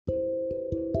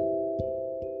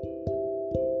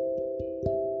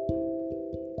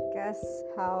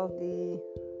how the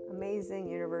amazing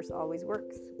universe always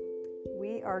works.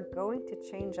 We are going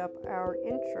to change up our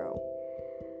intro.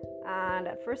 And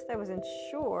at first I wasn't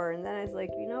sure, and then I was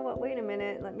like, you know what, wait a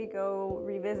minute, let me go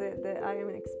revisit the I am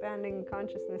an expanding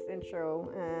consciousness intro.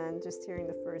 And just hearing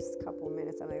the first couple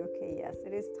minutes, I'm like, okay, yes,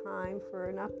 it is time for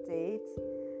an update,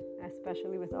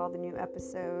 especially with all the new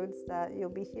episodes that you'll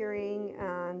be hearing,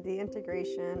 and the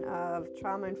integration of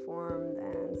trauma-informed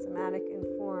and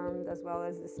somatic-informed, as well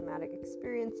as the somatic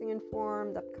experiencing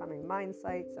informed, upcoming mind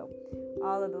sight. So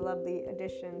all of the lovely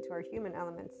addition to our human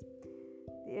elements.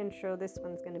 The intro, this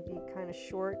one's going to be kind of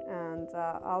short, and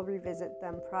I'll revisit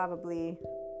them probably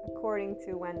according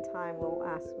to when time will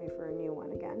ask me for a new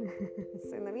one again.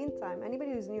 So in the meantime,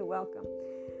 anybody who's new, welcome.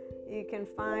 You can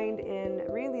find in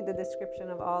really the description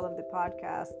of all of the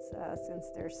podcasts, since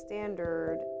they're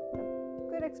standard, a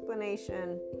good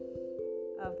explanation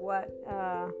of what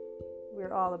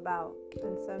we're all about.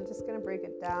 And so I'm just going to break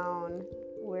it down.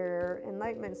 We're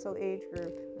Enlightenment Soul Age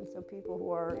Group, and so people who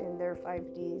are in their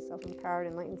 5D, self-empowered,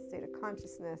 enlightened state of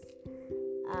consciousness.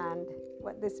 And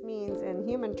what this means in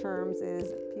human terms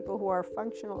is people who are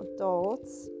functional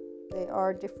adults. They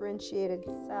are differentiated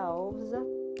selves.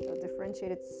 So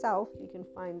differentiated self, you can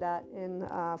find that in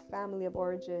family of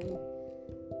origin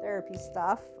therapy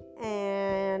stuff.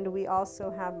 And we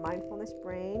also have mindfulness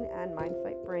brain and mind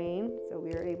fight brain. So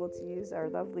we are able to use our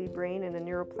lovely brain in a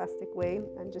neuroplastic way,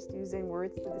 and just using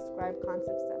words to describe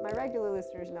concepts that my regular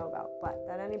listeners know about, but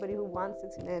that anybody who wants to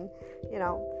tune in,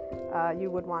 you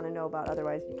would want to know about.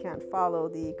 Otherwise, you can't follow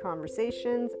the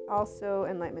conversations. Also,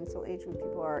 Enlightenment Soul Age Group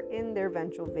people are in their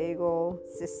ventral vagal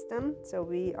system. So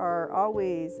we are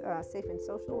always safe and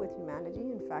social with humanity.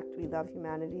 In fact, we love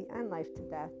humanity and life to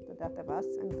death, the death of us.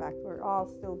 In fact, we're all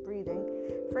still breathing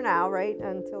for now, right?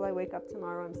 Until I wake up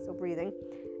tomorrow, I'm still breathing.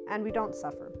 And we don't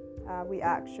suffer. We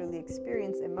actually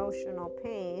experience emotional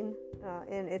pain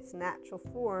in its natural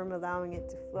form, allowing it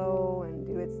to flow and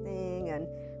do its thing. And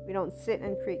we don't sit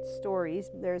and create stories.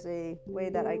 There's a way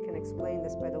that I can explain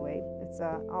this, by the way. It's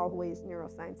always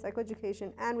neuroscience,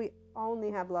 psychoeducation, and we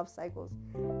only have love cycles.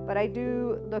 But I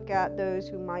do look at those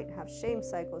who might have shame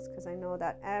cycles, because I know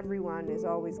that everyone is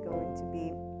always going to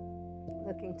be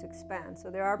looking to expand.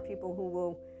 So there are people who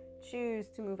will choose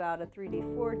to move out of 3D,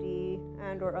 4D,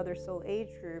 and or other soul age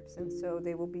groups, and so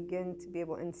they will begin to be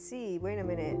able and see, wait a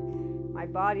minute, my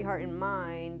body, heart, and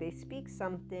mind, they speak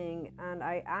something, and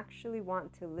I actually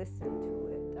want to listen to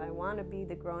it. I want to be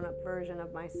the grown-up version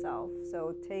of myself.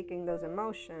 So taking those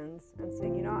emotions and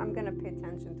saying, I'm going to pay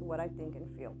attention to what I think and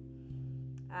feel.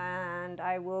 And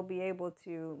I will be able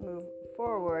to move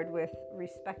forward with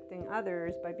respecting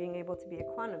others by being able to be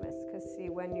equanimous. Because see,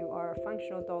 when you are a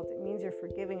functional adult, it means you're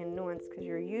forgiving and nuanced, because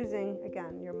you're using,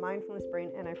 again, your mindfulness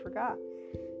brain. And I forgot,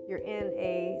 you're in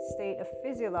a state of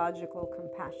physiological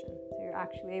compassion. So you're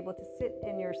actually able to sit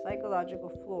in your psychological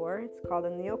floor. It's called a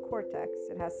neocortex.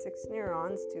 It has 6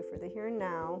 neurons, 2 for the here and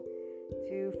now,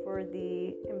 2 for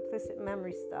the implicit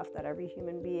memory stuff that every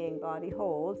human being body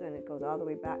holds, and it goes all the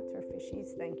way back to our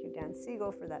fishies. Thank you, Dan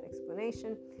Siegel, for that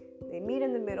explanation. They meet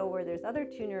in the middle where there's other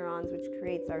 2 neurons, which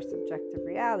creates our subjective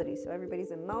reality. So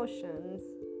everybody's emotions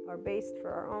are based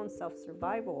for our own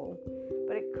self-survival,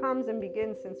 but it comes and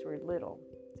begins since we're little.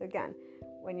 So again,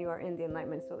 when you are in the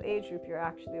Enlightenment Soul Age Group, you're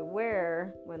actually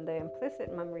aware when the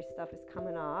implicit memory stuff is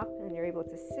coming up, and you're able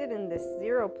to sit in this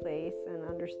zero place and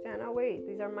understand, oh wait,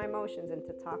 these are my emotions, and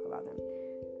to talk about them.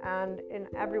 And in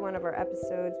every one of our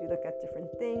episodes, we look at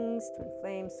different things: twin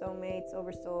flames, soulmates,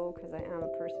 oversoul, because I am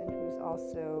a person who's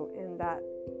also in that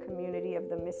community of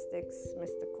the mystics,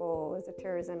 mystical,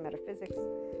 esotericism, metaphysics.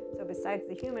 So besides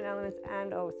the human elements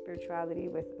and spirituality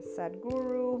with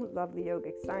Sadhguru, lovely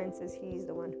yogic sciences, he's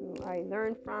the one who I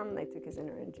learned from. I took his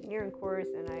inner engineering course,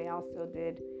 and I also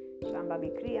did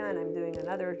Shambhavi Kriya, and I'm doing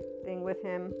another thing with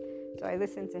him. So I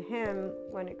listen to him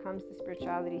when it comes to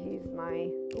spirituality. He's my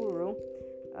guru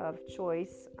of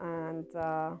choice, and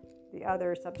the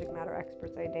other subject matter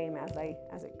experts I name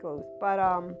as it goes. But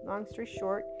long story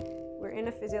short, we're in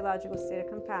a physiological state of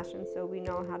compassion, so we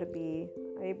know how to be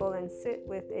able and sit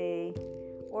with a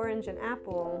orange and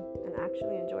apple and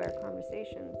actually enjoy our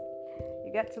conversations.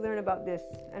 You get to learn about this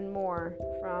and more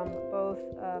from both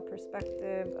a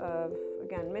perspective of,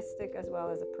 again, mystic as well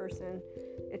as a person.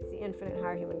 It's the infinite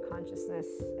higher human consciousness,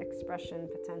 expression,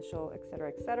 potential,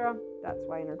 etc., etc. That's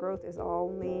why inner growth is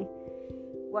only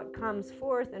what comes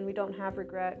forth, and we don't have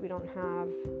regret. We don't have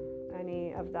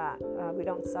any of that. We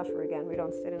don't suffer again. We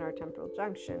don't sit in our temporal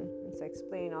junction. And so I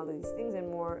explain all of these things and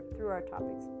more through our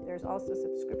topics. There's also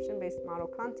subscription-based model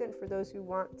content for those who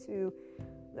want to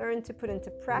learn to put into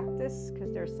practice,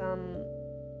 because there's some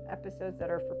episodes that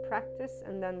are for practice,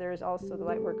 and then there's also the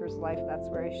Lightworker's Life. That's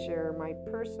where I share my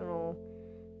personal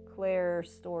Claire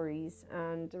stories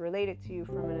and relate it to you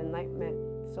from an enlightenment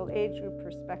soul age group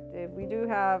perspective. We do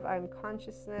have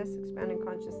consciousness, expanding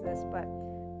consciousness, but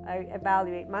I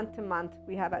evaluate month to month.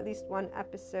 We have at least one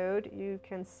episode. You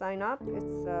can sign up.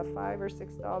 It's $5 or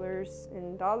 $6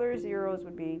 in dollars. Euros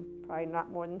would be probably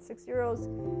not more than €6,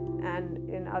 and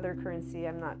in other currency,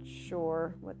 I'm not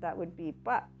sure what that would be.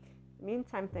 But in the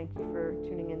meantime, thank you for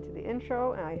tuning into the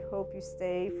intro, and I hope you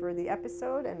stay for the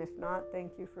episode. And if not,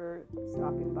 thank you for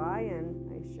stopping by,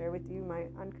 and I share with you my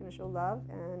unconditional love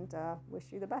and wish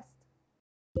you the best.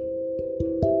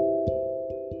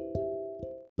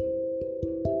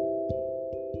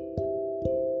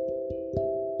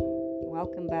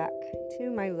 Welcome back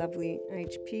to my lovely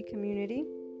IHP community.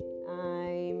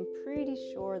 I'm pretty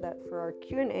sure that for our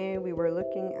Q&A, we were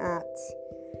looking at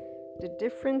the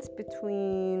difference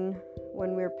between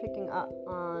when we're picking up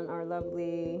on our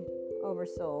lovely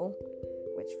Oversoul,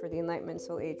 which for the Enlightenment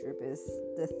Soul Age group is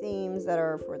the themes that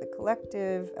are for the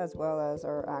collective as well as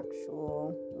our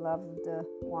actual loved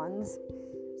ones,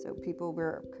 so people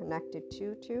we're connected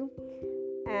to,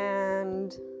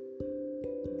 and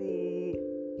the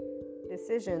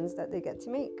decisions that they get to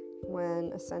make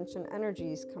when ascension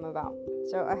energies come about.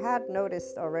 So I had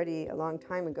noticed already a long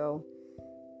time ago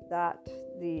that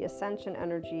the ascension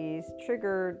energies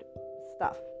triggered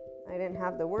stuff. I didn't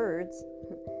have the words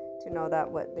to know that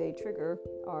what they trigger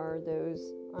are those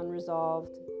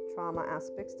unresolved trauma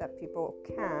aspects that people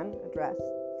can address.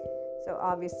 So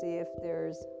obviously if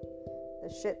there's the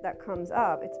shit that comes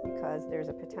up, it's because there's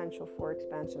a potential for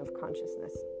expansion of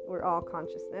consciousness. We're all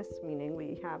consciousness, meaning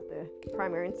we have the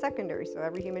primary and secondary. So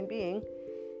every human being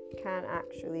can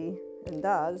actually and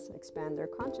does expand their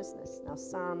consciousness. Now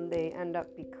some, they end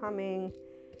up becoming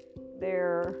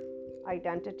their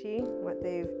identity, what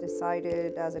they've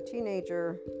decided as a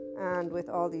teenager, and with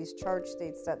all these charge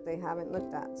states that they haven't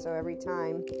looked at. So every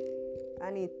time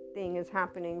anything is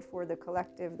happening for the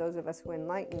collective, those of us who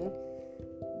enlighten,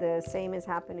 the same is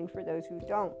happening for those who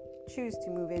don't choose to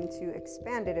move into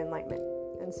expanded enlightenment.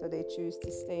 And so they choose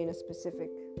to stay in a specific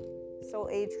soul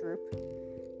age group.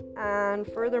 And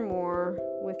furthermore,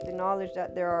 with the knowledge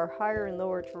that there are higher and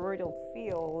lower toroidal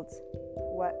fields,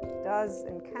 what does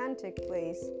and can take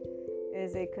place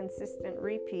is a consistent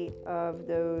repeat of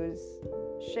those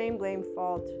shame, blame,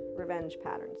 fault, revenge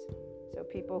patterns. So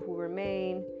people who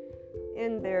remain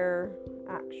in their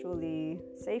actually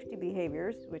safety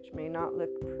behaviors, which may not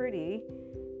look pretty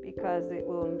because it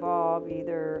will involve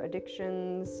either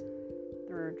addictions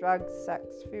through drugs,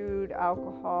 sex, food,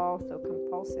 alcohol, so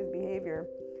compulsive behavior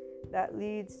that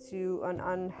leads to an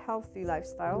unhealthy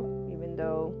lifestyle, even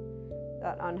though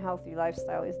that unhealthy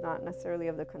lifestyle is not necessarily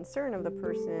of the concern of the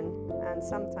person. And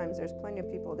sometimes there's plenty of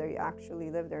people that actually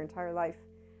live their entire life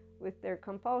with their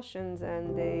compulsions,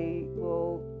 and they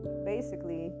will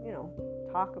basically,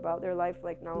 talk about their life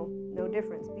like no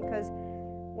difference. Because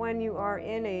when you are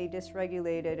in a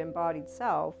dysregulated embodied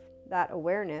self, that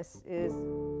awareness is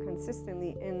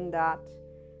consistently in that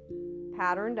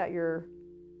pattern that your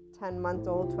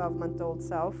 10-month-old, 12-month-old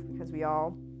self, because we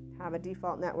all have a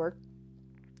default network.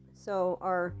 So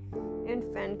our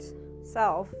infant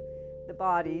self, the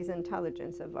body's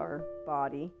intelligence of our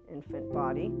body, infant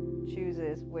body,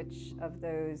 chooses which of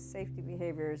those safety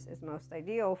behaviors is most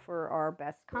ideal for our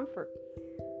best comfort.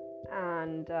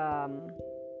 And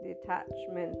the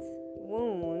attachment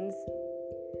wounds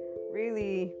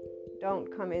really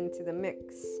don't come into the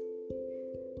mix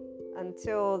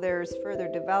until there's further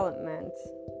development.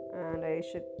 And I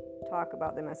should talk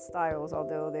about them as styles,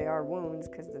 although they are wounds,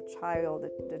 because the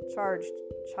charged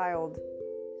child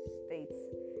states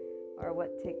are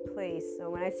what take place. So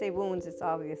when I say wounds, it's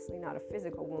obviously not a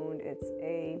physical wound. It's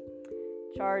a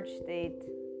charged state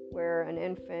where an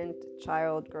infant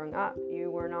child growing up, you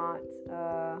were not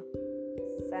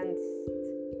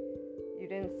you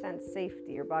didn't sense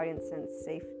safety. Your body didn't sense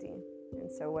safety. And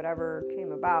so whatever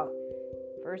came about,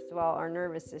 first of all, our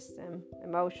nervous system,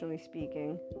 emotionally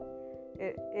speaking,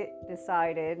 it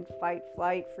decided fight,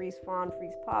 flight, freeze, fawn,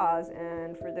 freeze, pause.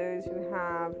 And for those who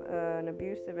have an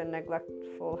abusive and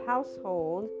neglectful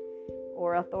household,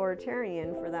 or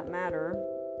authoritarian for that matter,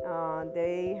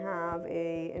 they have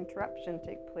a interruption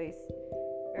take place.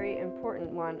 Very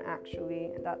important one,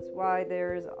 actually. That's why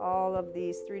there's all of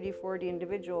these 3D, 4D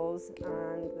individuals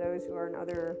and those who are in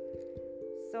other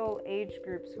soul age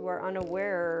groups who are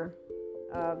unaware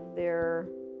of their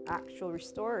actual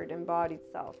restored embodied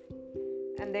self.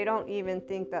 And they don't even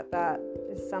think that that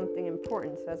is something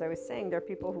important. So as I was saying, there are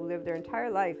people who live their entire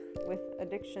life with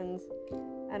addictions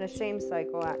and a shame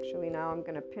cycle. Actually, now I'm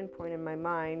going to pinpoint in my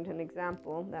mind an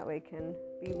example. That way it can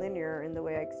be linear in the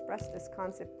way I express this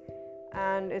concept.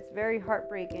 And it's very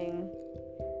heartbreaking,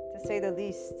 to say the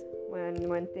least,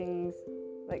 when things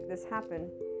like this happen.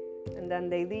 And then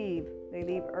they leave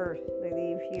Earth, they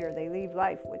leave here, they leave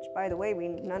life, which, by the way,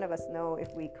 none of us know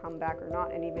if we come back or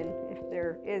not. And even if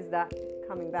there is that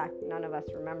coming back, none of us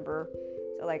remember.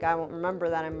 So like, I won't remember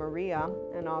that I'm Maria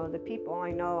and all of the people.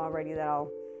 I know already that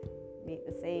I'll meet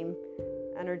the same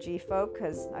energy folk,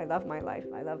 because I love my life,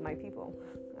 I love my people,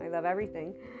 I love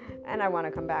everything, and I want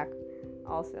to come back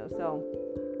also. So,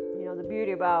 the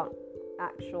beauty about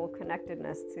actual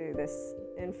connectedness to this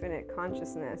infinite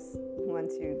consciousness,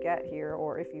 once you get here,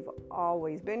 or if you've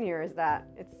always been here, is that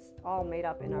it's all made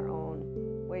up in our own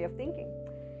way of thinking.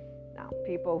 Now,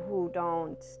 people who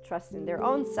don't trust in their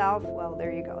own self, well,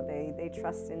 there you go. They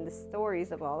trust in the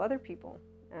stories of all other people,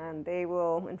 and they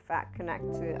will, in fact, connect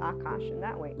to Akash in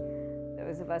that way.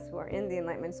 Those of us who are in the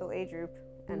Enlightenment Soul Age group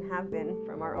and have been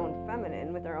from our own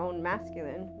feminine with our own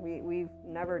masculine, we've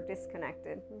never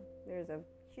disconnected. There's a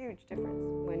huge difference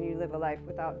when you live a life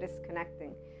without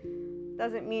disconnecting.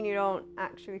 Doesn't mean you don't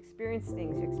actually experience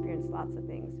things. You experience lots of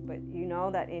things, but you know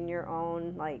that in your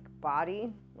own body,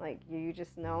 you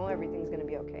just know everything's going to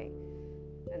be okay.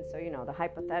 And so, the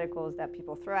hypotheticals that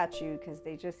people throw at you, because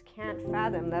they just can't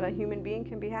fathom that a human being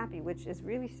can be happy, which is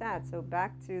really sad. So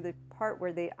back to the part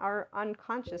where they are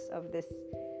unconscious of this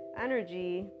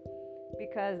energy,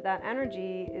 because that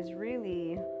energy is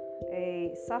really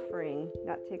a suffering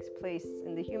that takes place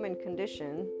in the human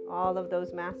condition. All of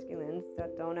those masculines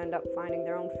that don't end up finding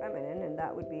their own feminine, and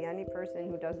that would be any person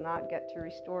who does not get to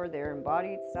restore their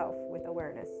embodied self with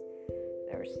awareness.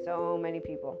 There are so many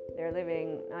people. They're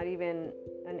living not even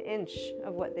an inch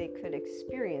of what they could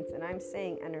experience. And I'm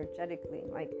saying energetically,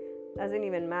 doesn't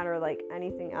even matter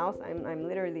anything else. I'm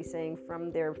literally saying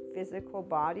from their physical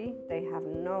body, they have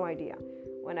no idea.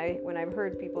 When I've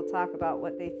heard people talk about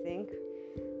what they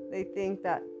think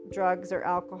that drugs or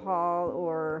alcohol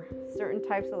or certain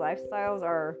types of lifestyles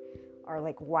are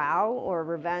wow, or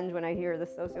revenge. When I hear the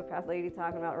sociopath lady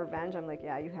talking about revenge, I'm like,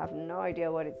 yeah, you have no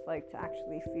idea what it's like to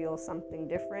actually feel something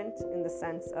different, in the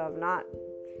sense of not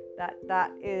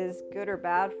that is good or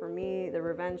bad. For me, the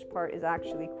revenge part is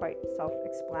actually quite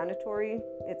self-explanatory.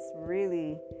 It's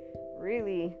really,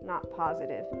 really not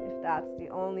positive. If that's the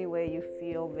only way you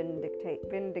feel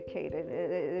vindicated,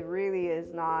 it really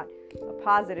is not a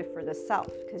positive for the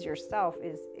self, because your self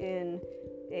is in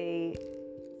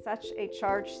such a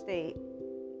charged state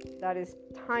that is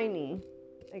tiny,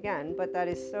 again, but that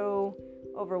is so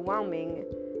overwhelming.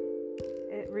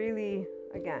 It really,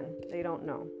 again, they don't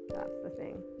know. That's the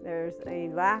thing. There's a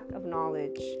lack of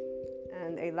knowledge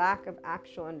and a lack of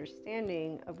actual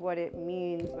understanding of what it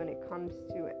means when it comes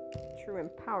to true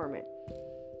empowerment.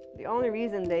 The only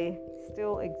reason they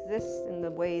still exist in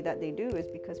the way that they do is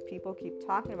because people keep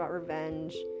talking about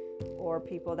revenge, or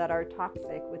people that are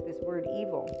toxic with this word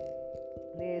evil.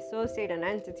 They associate an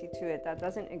entity to it that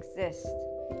doesn't exist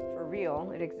for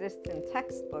real. It exists in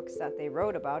textbooks that they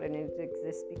wrote about, and it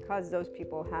exists because those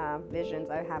people have visions.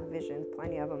 I have visions,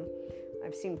 plenty of them.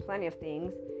 I've seen plenty of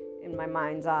things in my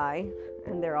mind's eye,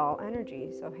 and they're all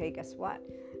energy. So hey, guess what?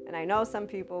 And I know some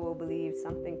people will believe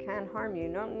something can harm you.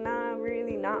 No, not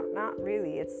really, not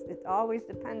really. It always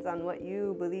depends on what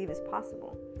you believe is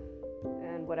possible.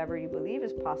 And whatever you believe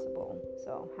is possible.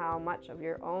 So how much of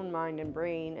your own mind and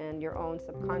brain and your own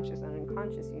subconscious and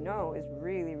unconscious is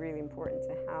really, really important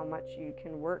to how much you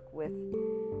can work with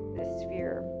this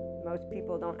sphere. Most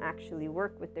people don't actually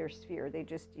work with their sphere. They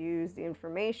just use the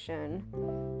information,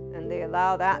 and they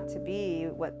allow that to be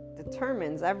what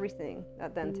determines everything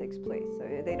that then takes place.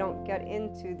 So they don't get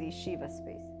into the Shiva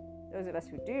space. Those of us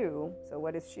who do, so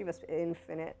what is Shiva space?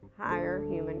 Infinite, higher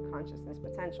human consciousness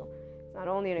potential. It's not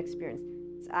only an experience.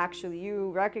 It's actually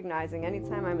you recognizing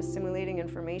anytime I'm assimilating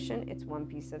information, it's one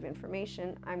piece of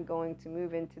information. I'm going to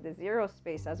move into the zero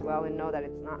space as well and know that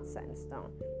it's not set in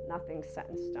stone. Nothing's set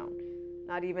in stone.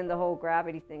 Not even the whole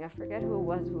gravity thing. I forget who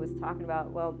was talking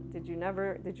about, well, did you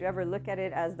ever look at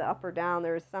it as the up or down?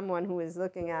 There was someone who was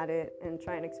looking at it and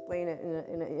trying to explain it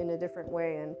in a different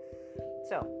way. And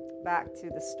so back to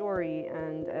the story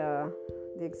and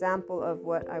the example of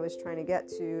what I was trying to get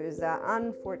to is that,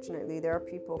 unfortunately, there are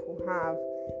people who have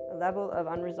a level of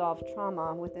unresolved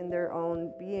trauma within their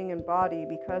own being and body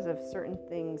because of certain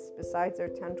things. Besides their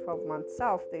 10-12 month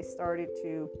self, they started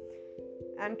to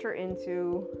enter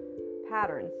into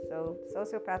patterns. So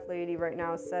sociopath lady right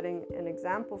now is setting an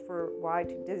example for why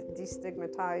to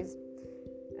destigmatize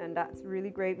And that's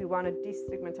really great. We want to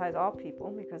destigmatize all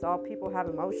people because all people have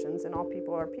emotions and all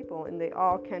people are people, and they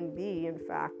all can be, in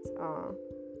fact,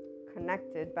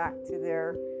 connected back to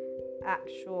their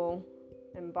actual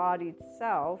embodied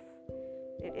self.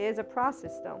 It is a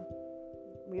process, though.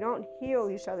 We don't heal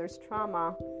each other's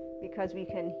trauma because we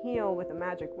can heal with a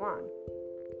magic wand.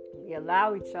 We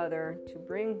allow each other to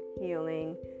bring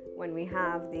healing when we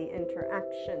have the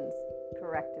interactions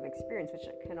corrective experience, which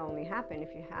can only happen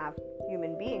if you have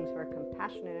human beings who are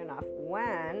compassionate enough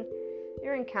when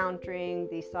you're encountering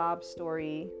the sob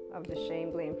story of the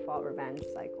shame, blame, fault, revenge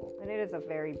cycle. And it is a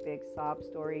very big sob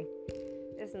story.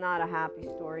 It's not a happy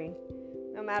story.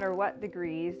 No matter what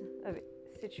degrees of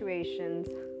situations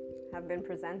have been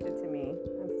presented to me,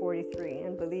 I'm 43,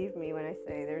 and believe me when I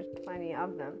say there's plenty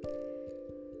of them,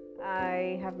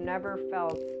 I have never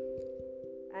felt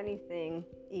anything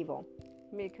evil.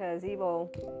 Because evil,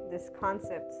 this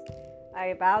concept,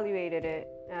 I evaluated it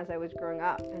as I was growing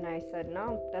up, and I said,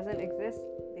 no, it doesn't exist,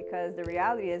 because the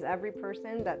reality is every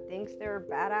person that thinks they're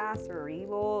badass or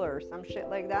evil or some shit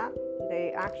like that,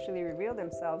 they actually reveal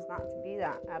themselves not to be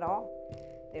that at all.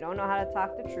 They don't know how to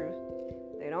talk the truth.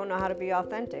 They don't know how to be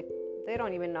authentic. They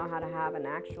don't even know how to have an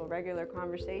actual regular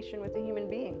conversation with a human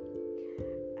being.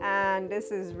 And this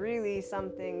is really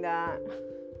something that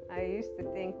I used to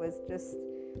think was just,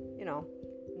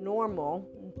 normal.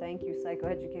 And thank you,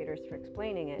 psychoeducators, for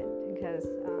explaining it, because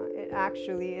it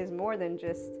actually is more than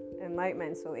just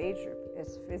enlightenment soul age group.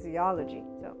 It's physiology.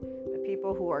 So the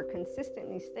people who are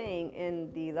consistently staying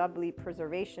in the lovely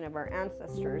preservation of our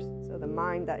ancestors, so the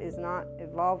mind that is not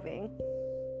evolving,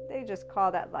 they just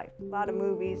call that life. A lot of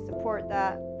movies support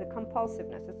that. The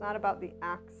compulsiveness. It's not about the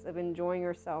acts of enjoying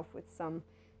yourself with some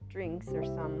drinks or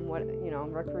some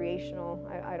recreational.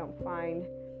 I don't find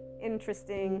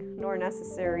interesting nor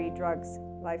necessary drugs.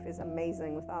 Life is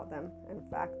amazing without them. In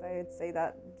fact, I'd say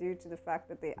that due to the fact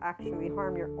that they actually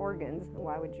harm your organs,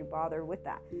 why would you bother with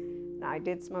that? Now, I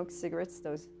did smoke cigarettes.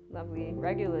 Those lovely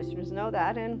regular listeners know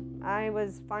that, and I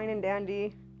was fine and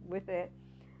dandy with it.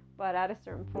 But at a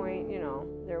certain point,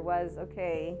 there was,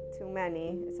 too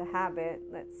many. It's a habit.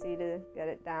 Let's see to get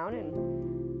it down.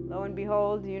 And lo and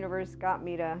behold, the universe got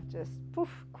me to just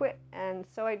quit. And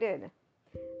so I did.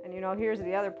 And here's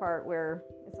the other part where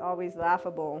it's always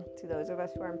laughable to those of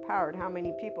us who are empowered. How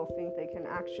many people think they can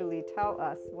actually tell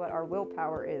us what our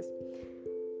willpower is?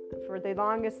 For the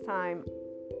longest time,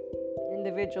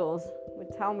 individuals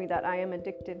would tell me that I am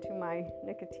addicted to my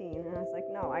nicotine. And I was like,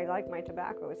 no, I like my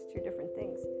tobacco. It's two different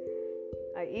things.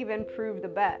 I even proved the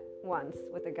bet once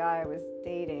with a guy I was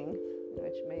dating,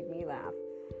 which made me laugh,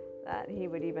 that he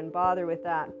would even bother with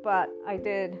that. But I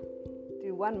did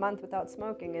do 1 month without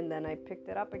smoking, and then I picked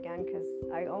it up again because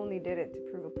I only did it to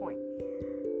prove a point.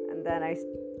 And then I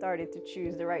started to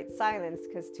choose the right silence,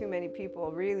 because too many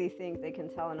people really think they can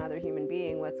tell another human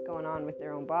being what's going on with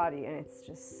their own body, and it's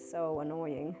just so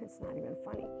annoying. It's not even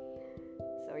funny.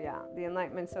 So yeah, the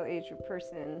enlightenment soul age group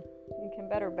person, you can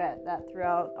better bet that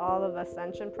throughout all of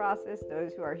ascension process,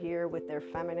 those who are here with their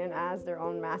feminine as their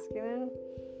own masculine,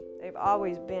 they've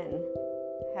always been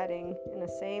heading in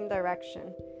the same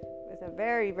direction with a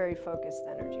very, very focused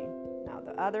energy. Now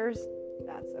the others,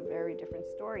 that's a very different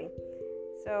story.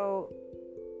 So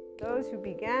those who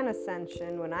began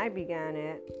ascension when I began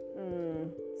it,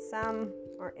 some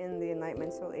are in the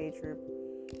enlightenment soul age group.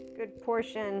 Good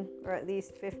portion, or at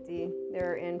least 50,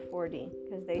 they're in 4D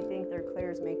because they think their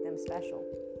clairs make them special.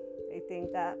 They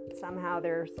think that somehow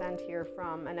they're sent here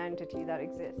from an entity that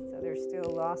exists, so they're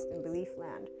still lost in belief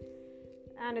land.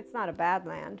 And it's not a bad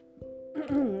land.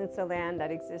 It's a land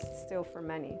that exists still for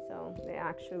many, so they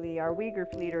actually are we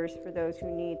group leaders for those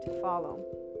who need to follow.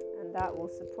 And that will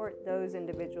support those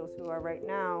individuals who are right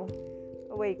now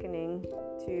awakening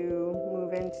to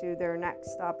move into their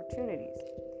next opportunities.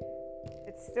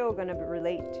 It's still going to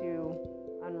relate to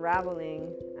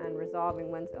unraveling and resolving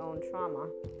one's own trauma.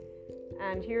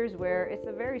 And here's where it's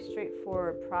a very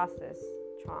straightforward process,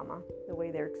 trauma, the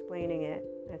way they're explaining it.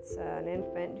 It's an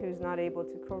infant who's not able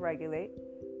to co-regulate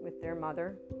with their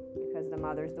mother, because the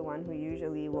mother's the one who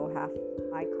usually will have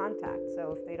eye contact.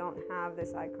 So if they don't have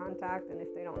this eye contact, and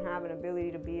if they don't have an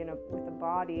ability to be with a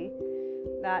body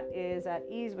that is at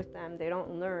ease with them, they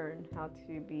don't learn how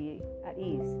to be at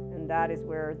ease. And that is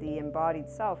where the embodied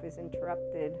self is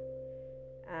interrupted,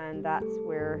 and that's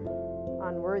where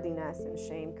unworthiness and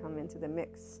shame come into the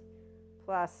mix,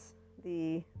 plus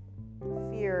the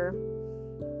fear,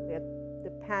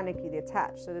 the panicky, the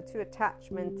attached. So the two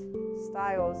attachment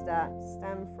styles that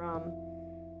stem from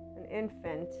an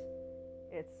infant,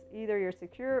 it's either you're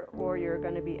secure or you're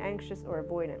going to be anxious or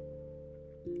avoidant.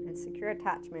 And secure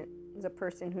attachment is a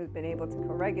person who's been able to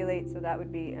co-regulate. So that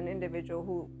would be an individual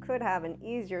who could have an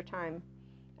easier time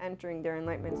entering their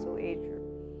enlightenment soul age group.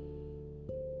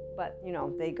 But,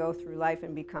 they go through life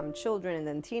and become children and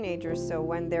then teenagers. So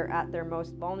when they're at their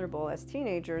most vulnerable as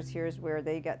teenagers, here's where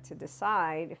they get to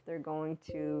decide if they're going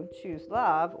to choose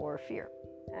love or fear.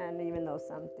 And even though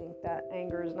some think that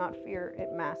anger is not fear,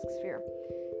 it masks fear.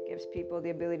 Gives people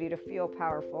the ability to feel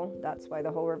powerful. That's why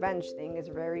the whole revenge thing is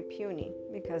very puny,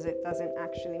 because it doesn't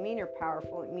actually mean you're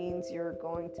powerful. It means you're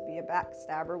going to be a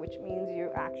backstabber, which means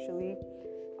you actually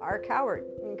are a coward.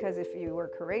 Because if you were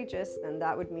courageous, then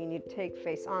that would mean you'd take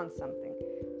face on something.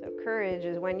 So courage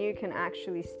is when you can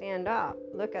actually stand up,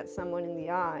 look at someone in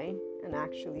the eye, and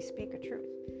actually speak a truth.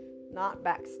 Not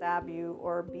backstab you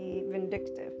or be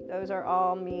vindictive. Those are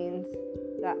all means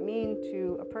that mean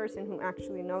to a person who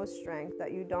actually knows strength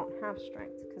that you don't have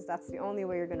strength, because that's the only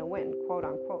way you're going to win, quote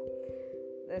unquote.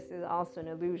 This is also an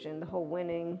illusion, the whole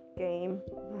winning game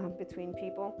between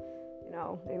people.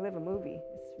 They live a movie.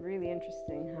 It's really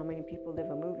interesting how many people live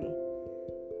a movie.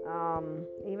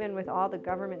 Even with all the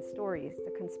government stories,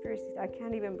 the conspiracies, I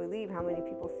can't even believe how many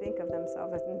people think of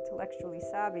themselves as intellectually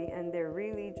savvy, and they're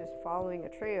really just following a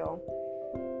trail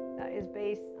that is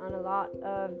based on a lot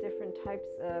of different types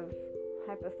of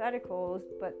hypotheticals.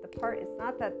 But it's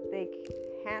not that they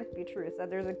can't be true, it's that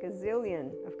there's a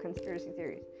gazillion of conspiracy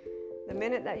theories. The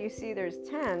minute that you see there's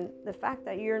 10, the fact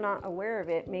that you're not aware of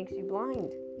it makes you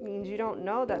blind. It means you don't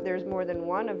know that there's more than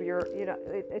one of your,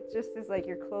 it just is like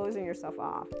you're closing yourself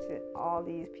off to all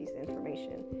these pieces of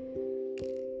information,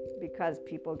 because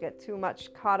people get too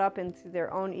much caught up into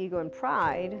their own ego and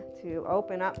pride to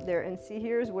open up there and see.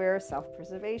 Here's where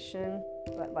self-preservation,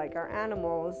 but like our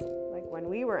animals, like when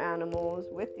we were animals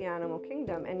with the animal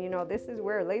kingdom, and this is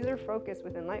where laser focus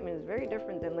with enlightenment is very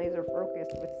different than laser focus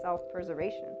with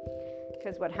self-preservation.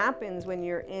 Because what happens when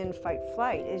you're in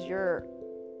fight-flight is you're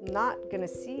not going to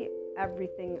see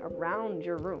everything around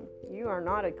your room. You are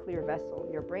not a clear vessel.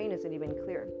 Your brain isn't even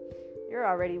clear. You're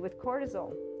already with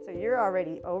cortisol. So you're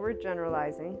already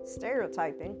overgeneralizing,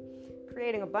 stereotyping,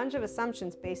 creating a bunch of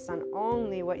assumptions based on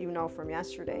only what you know from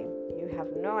yesterday. You have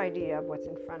no idea of what's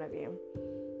in front of you,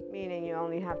 meaning you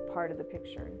only have part of the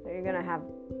picture. So you're going to have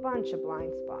a bunch of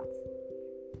blind spots.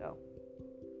 So,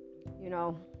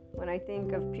 when I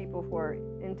think of people who are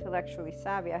intellectually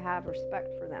savvy, I have respect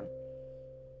for them.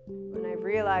 When I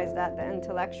realize that the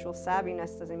intellectual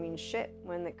savviness doesn't mean shit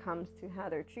when it comes to how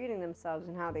they're treating themselves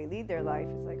and how they lead their life,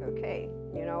 it's like, okay,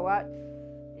 you know what?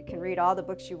 You can read all the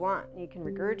books you want, you can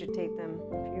regurgitate them.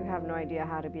 If you have no idea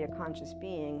how to be a conscious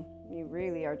being, you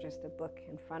really are just a book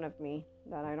in front of me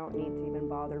that I don't need to even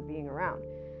bother being around.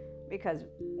 Because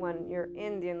when you're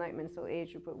in the enlightenment soul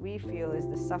age group, what we feel is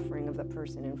the suffering of the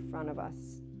person in front of us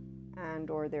and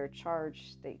or their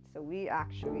charged state. So we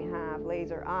actually have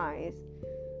laser eyes,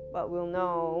 but we'll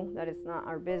know that it's not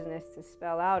our business to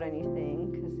spell out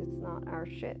anything because it's not our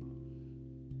shit.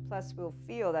 Plus, we'll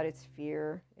feel that it's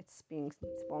fear, it's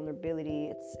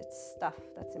vulnerability, it's stuff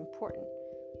that's important.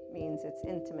 It means it's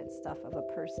intimate stuff of a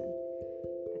person.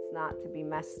 It's not to be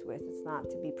messed with. It's not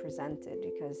to be presented,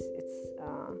 because it's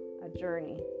a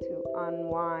journey to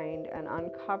unwind and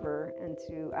uncover and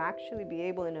to actually be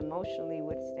able and emotionally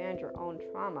withstand your own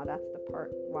trauma. That's the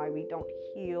part why we don't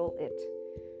heal it.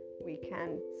 We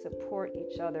can support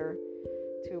each other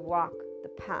to walk the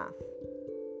path.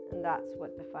 And that's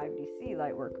what the 5DC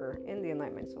Lightworker in the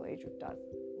Enlightenment Soul Age Group does.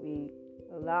 We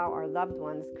allow our loved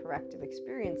ones corrective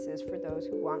experiences for those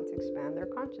who want to expand their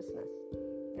consciousness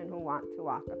and who want to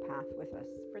walk a path with us.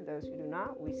 For those who do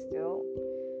not,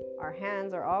 our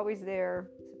hands are always there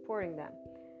supporting them.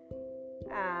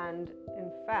 And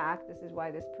in fact, this is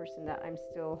why this person that I'm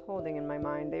still holding in my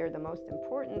mind, they are the most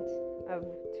important of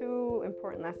two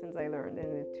important lessons I learned,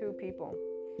 and the two people.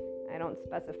 I don't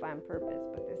specify on purpose,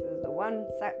 but this is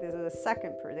the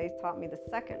second they taught me the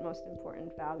second most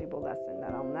important valuable lesson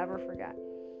that I'll never forget.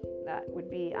 That would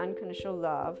be unconditional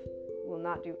love will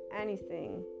not do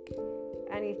anything.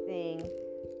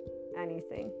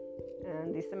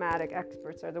 And the somatic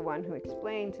experts are the one who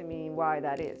explain to me why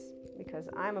that is. Because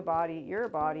I'm a body, you're a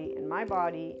body, and my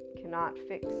body cannot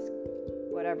fix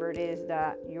whatever it is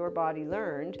that your body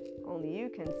learned. Only you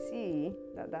can see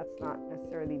that that's not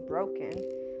necessarily broken,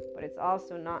 but it's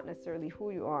also not necessarily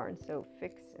who you are. And so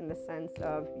fix in the sense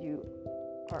of you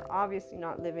are obviously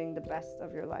not living the best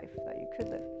of your life that you could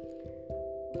live.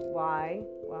 Why?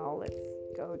 Well, let's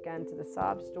go again to the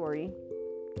sob story.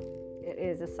 It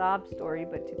is a sob story,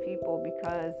 but to people,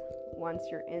 because once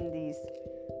you're in these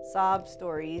sob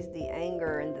stories, the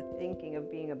anger and the thinking of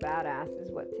being a badass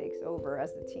is what takes over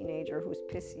as the teenager who's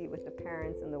pissy with the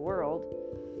parents and the world.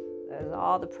 There's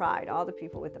all the pride, all the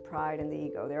people with the pride and the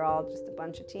ego. They're all just a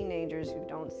bunch of teenagers who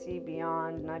don't see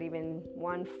beyond not even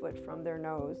 1 foot from their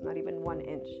nose, not even 1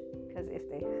 inch. Because if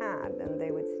they had, then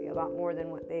they would see a lot more than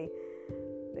what they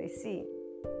see.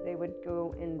 They would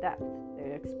go in depth. They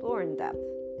would explore in depth.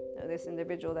 Now, this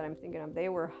individual that I'm thinking of, they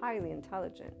were highly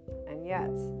intelligent, and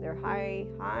yet their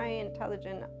high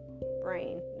intelligent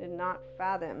brain did not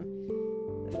fathom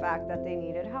the fact that they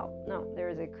needed help. No, there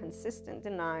is a consistent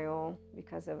denial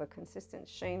because of a consistent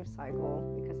shame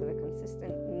cycle, because of a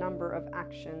consistent number of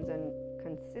actions and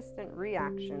consistent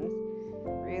reactions,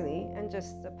 really, and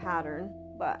just a pattern.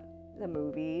 But the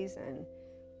movies and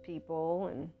people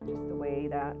and just the way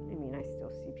that, I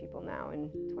still see people now in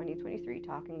 2023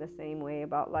 talking the same way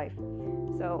about life.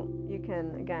 So you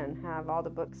can, again, have all the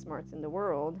book smarts in the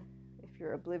world. If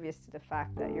you're oblivious to the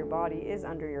fact that your body is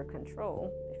under your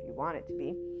control, if you want it to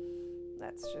be,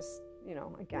 let's just,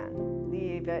 again,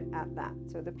 leave it at that.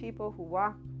 So the people who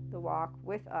walk the walk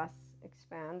with us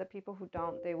expand. The people who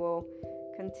don't, they will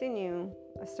continue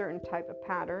a certain type of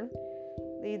pattern,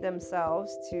 lead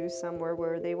themselves to somewhere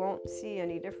where they won't see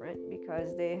any different,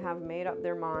 because they have made up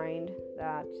their mind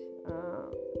that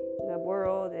the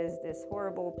world is this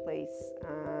horrible place,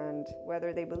 and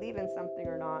whether they believe in something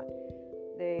or not,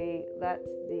 they let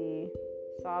the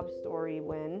sob story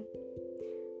win,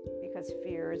 because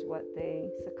fear is what they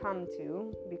succumb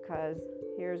to. Because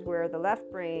here's where the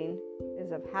left brain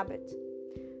is of habit,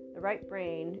 the right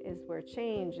brain is where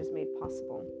change is made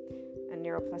possible. And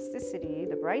neuroplasticity,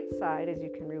 the bright side is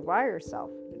you can rewire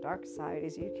yourself. The dark side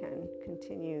is you can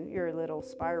continue your little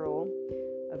spiral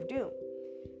of doom.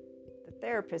 The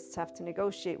therapists have to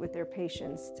negotiate with their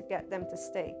patients to get them to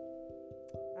stay.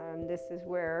 And this is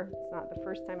where it's not the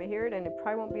first time I hear it, and it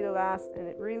probably won't be the last,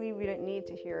 and we don't need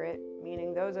to hear it,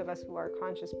 meaning those of us who are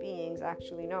conscious beings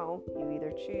actually know you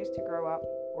either choose to grow up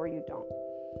or you don't.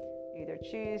 You either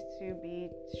choose to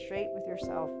be straight with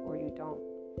yourself or you don't.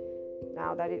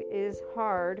 Now that it is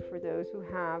hard for those who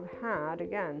have had,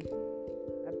 again,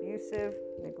 abusive,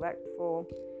 neglectful,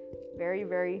 very,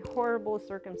 very horrible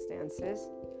circumstances,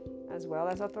 as well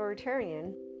as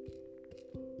authoritarian,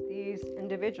 these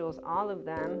individuals, all of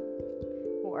them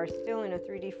who are still in a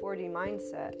 3D, 4D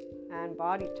mindset and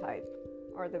body type,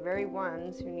 are the very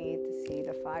ones who need to see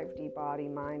the 5D body,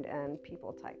 mind, and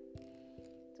people type.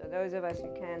 So those of us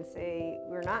who can say,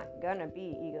 we're not going to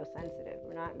be ego-sensitive.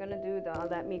 We're not going to do the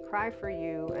let me cry for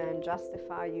you and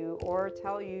justify you or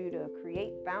tell you to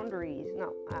create boundaries.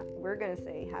 No, we're going to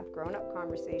say have grown-up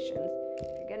conversations. If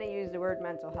you're going to use the word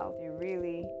mental health, you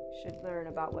really should learn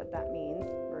about what that means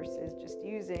versus just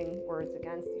using words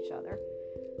against each other.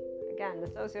 Again, the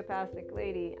sociopathic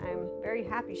lady, I'm very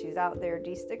happy she's out there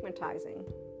destigmatizing.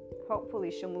 Hopefully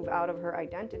she'll move out of her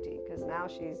identity, because now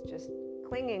she's just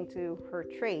clinging to her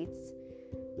traits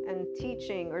and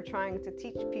teaching or trying to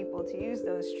teach people to use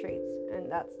those traits,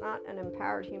 and that's not an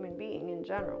empowered human being in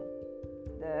general.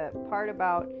 The part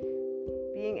about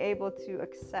being able to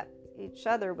accept each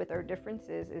other with our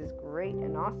differences is great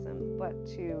and awesome, but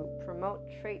to promote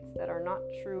traits that are not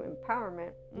true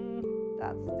empowerment,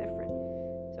 that's different.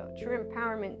 So true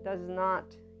empowerment does not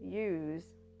use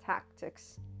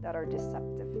tactics that are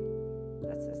deceptive.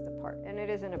 That's just the part. And it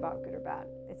isn't about good or bad.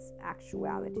 It's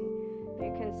actuality. If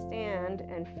you can stand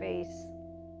and face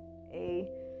a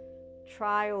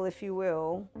trial, if you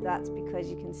will, that's because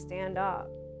you can stand up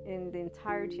in the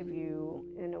entirety of you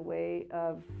in a way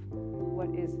of what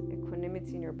is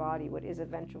equanimity in your body, what is a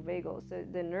ventral vagal. So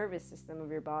the nervous system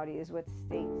of your body is what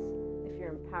states if you're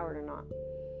empowered or not.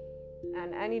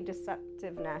 And any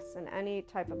deceptiveness and any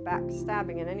type of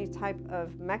backstabbing and any type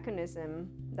of mechanism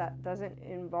that doesn't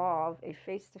involve a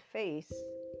face-to-face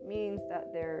means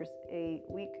that there's a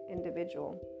weak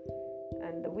individual.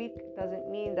 And the weak doesn't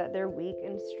mean that they're weak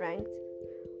in strength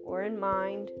or in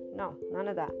mind. No, none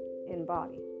of that. In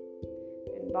body.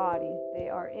 In body, they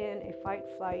are in a fight,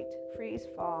 flight, freeze,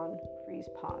 fawn, freeze,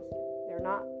 pause. They're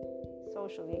not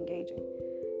socially engaging.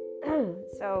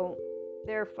 So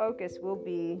their focus will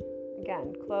be,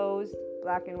 again, closed,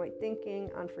 black and white thinking,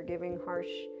 unforgiving, harsh.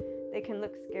 They can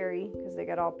look scary because they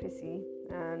get all pissy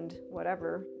and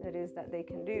whatever it is that they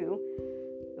can do.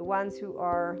 The ones who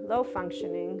are low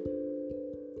functioning,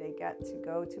 they get to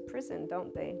go to prison,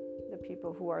 don't they? The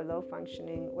people who are low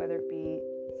functioning, whether it be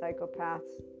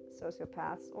psychopaths,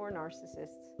 sociopaths, or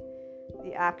narcissists,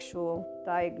 the actual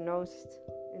diagnosed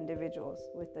individuals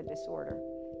with the disorder,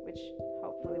 which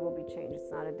hopefully will be changed.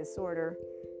 It's not a disorder,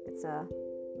 it's a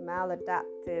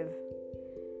maladaptive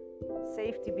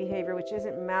safety behavior, which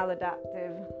isn't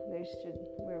maladaptive.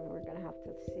 We're going to have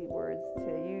to see words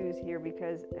to use here,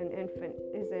 because an infant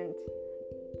isn't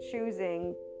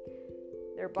choosing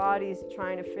their body's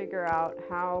trying to figure out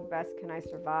how best can I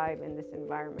survive in this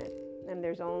environment. And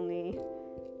there's only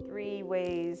 3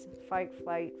 ways: fight,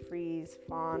 flight, freeze,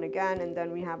 fawn again, and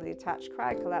then we have the attach,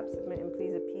 cry, collapse, submit, and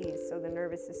please appease. So the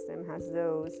nervous system has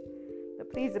those. The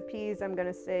please appease, I'm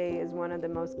going to say, is one of the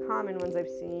most common ones I've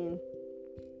seen.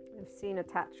 I've seen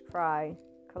attach, cry.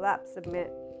 Collapse,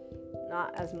 submit,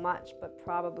 not as much, but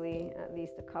probably at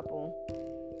least a couple.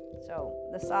 So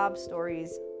the sob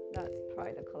stories, that's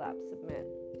probably the collapse, submit.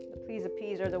 The please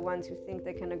appease are the ones who think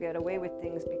they can get away with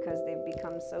things because they've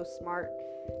become so smart,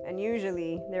 and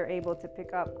usually they're able to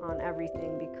pick up on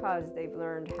everything because they've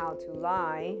learned how to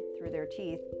lie through their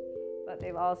teeth, but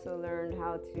they've also learned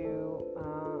how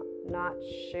to not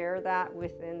share that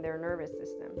within their nervous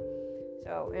system.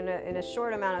 So in a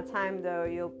short amount of time, though,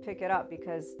 you'll pick it up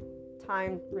because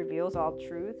time reveals all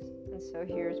truth. And so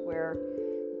here's where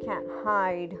you can't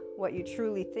hide what you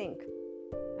truly think.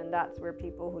 And that's where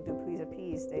people who do please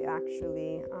appease, they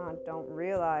actually don't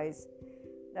realize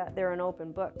that they're an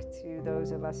open book to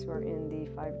those of us who are in the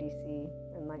 5DC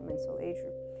Enlightenment Soul Age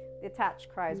group. The attached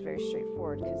cry is very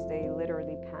straightforward because they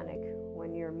literally panic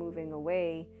when you're moving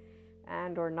away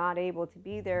and or not able to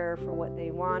be there for what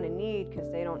they want and need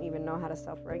because they don't even know how to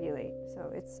self-regulate.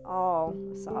 So it's all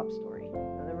a sob story.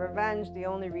 Now, the revenge, the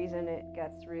only reason it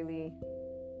gets really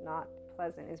not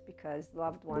pleasant is because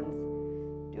loved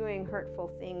ones doing hurtful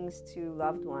things to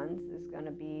loved ones is going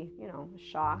to be,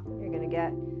 a shock. You're going to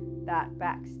get that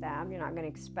backstab. You're not going to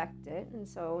expect it. And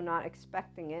so not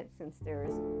expecting it, since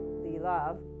there's the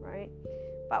love, right?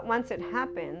 But once it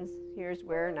happens, here's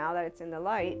where, now that it's in the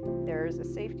light, there's a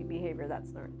safety behavior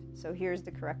that's learned. So here's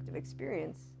the corrective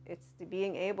experience. It's the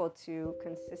being able to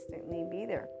consistently be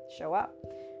there, show up,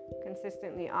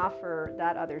 consistently offer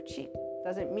that other cheek.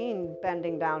 Doesn't mean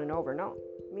bending down and over, no.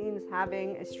 It means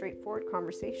having a straightforward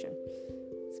conversation.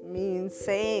 It means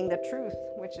saying the truth,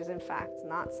 which is in fact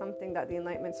not something that the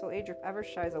Enlightenment Soul Age group ever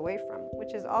shies away from,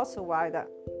 which is also why the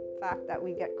fact that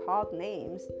we get called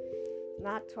names,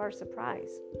 not to our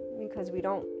surprise, because we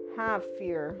don't have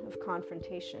fear of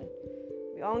confrontation.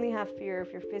 We only have fear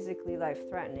if you're physically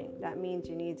life-threatening. That means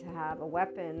you need to have a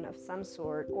weapon of some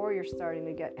sort, or you're starting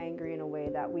to get angry in a way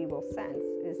that we will sense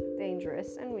is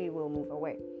dangerous, and we will move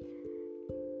away.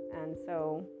 And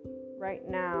so right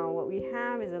now, what we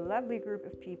have is a lovely group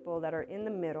of people that are in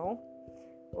the middle.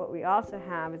 What we also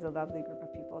have is a lovely group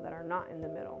of people that are not in the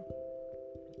middle.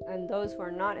 And those who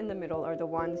are not in the middle are the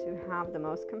ones who have the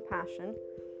most compassion.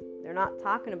 They're not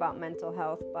talking about mental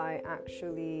health by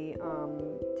actually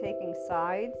taking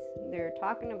sides. They're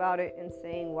talking about it and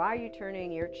saying, why are you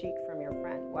turning your cheek from your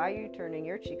friend? Why are you turning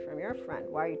your cheek from your friend?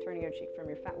 Why are you turning your cheek from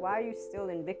your friend? Why are you still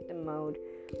in victim mode?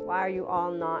 Why are you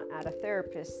all not at a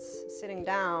therapist sitting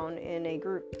down in a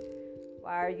group?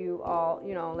 Why are you all,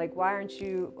 why aren't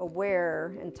you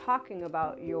aware and talking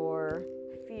about your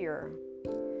fear?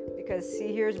 Because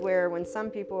see, here's where when some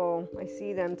people, I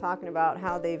see them talking about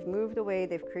how they've moved away,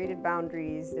 they've created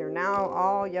boundaries, they're now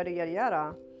all yada, yada,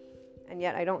 yada. And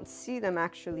yet I don't see them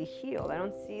actually healed. I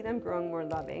don't see them growing more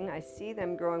loving. I see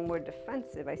them growing more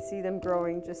defensive. I see them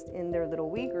growing just in their little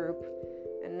we group.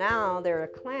 And now they're a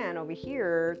clan over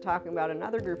here talking about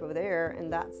another group over there.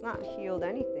 And that's not healed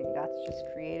anything. That's just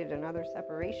created another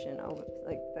separation.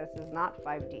 This is not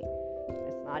 5D.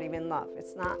 It's not even love.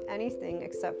 It's not anything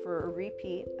except for a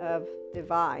repeat of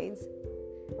divides.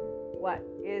 What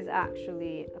is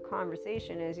actually a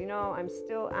conversation is, I'm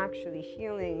still actually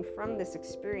healing from this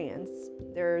experience.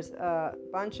 There's a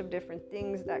bunch of different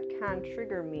things that can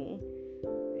trigger me.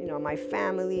 My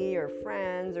family or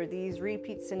friends or these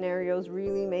repeat scenarios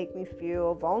really make me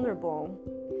feel vulnerable.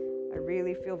 I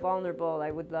really feel vulnerable.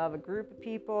 I would love a group of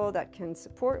people that can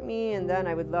support me, and then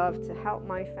I would love to help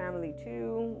my family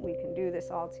too. We can do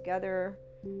this all together.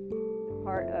 The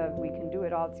part of we can do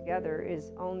it all together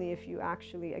is only if you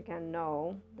actually, again,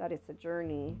 know that it's a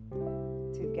journey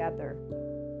together.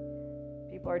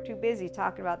 People are too busy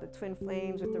talking about the twin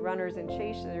flames with the runners and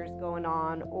chasers going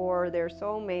on, or their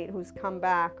soulmate who's come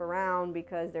back around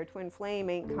because their twin flame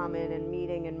ain't coming and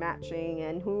meeting and matching,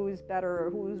 and who's better or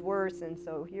who's worse. And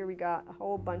so here we got a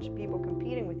whole bunch of people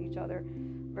competing with each other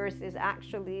versus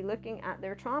actually looking at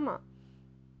their trauma.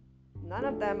 None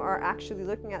of them are actually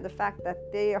looking at the fact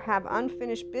that they have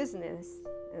unfinished business.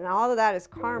 And all of that is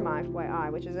karma, FYI,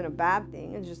 which isn't a bad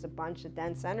thing. It's just a bunch of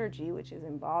dense energy, which is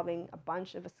involving a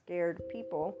bunch of scared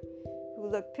people who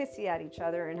look pissy at each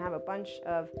other and have a bunch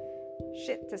of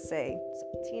shit to say. It's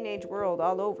a teenage world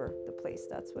all over the place.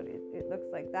 That's what it looks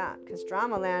like that. Because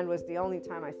Dramaland was the only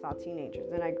time I saw teenagers.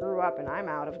 Then I grew up and I'm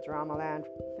out of Dramaland,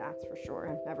 that's for sure.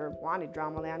 I never wanted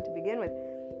Dramaland to begin with.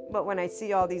 But when I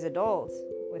see all these adults,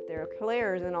 with their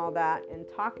clairs and all that, and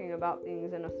talking about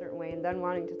things in a certain way, and then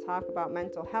wanting to talk about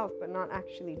mental health, but not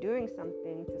actually doing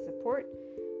something to support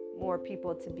more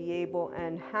people to be able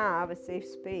and have a safe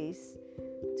space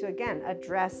to, again,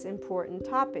 address important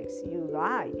topics. You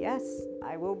lie. Yes,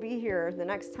 I will be here the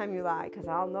next time you lie, because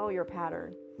I'll know your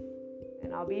pattern.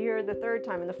 And I'll be here the third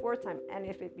time and the fourth time. And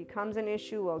if it becomes an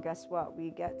issue, well, guess what? We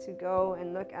get to go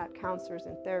and look at counselors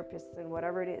and therapists and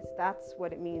whatever it is. That's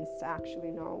what it means to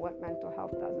actually know what mental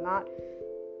health does. Not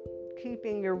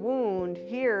keeping your wound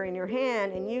here in your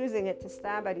hand and using it to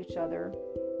stab at each other,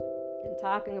 and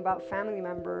talking about family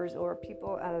members or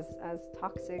people as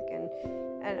toxic.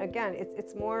 And again,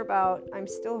 it's more about, I'm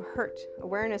still hurt.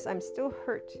 Awareness, I'm still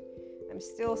hurt. I'm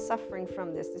still suffering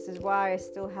from this. This is why I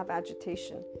still have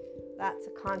agitation. That's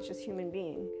a conscious human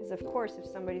being. Because of course, if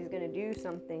somebody's going to do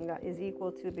something that is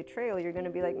equal to betrayal, you're going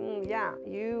to be like, yeah,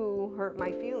 you hurt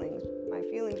my feelings. My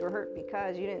feelings were hurt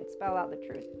because you didn't spell out the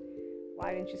truth.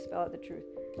 Why didn't you spell out the truth?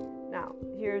 Now,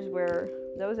 here's where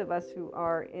those of us who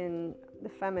are in the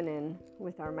feminine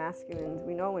with our masculines,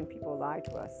 we know when people lie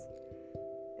to us.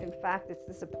 In fact, it's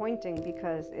disappointing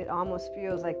because it almost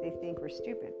feels like they think we're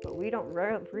stupid, but we don't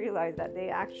realize that they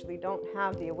actually don't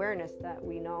have the awareness that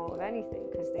we know of anything,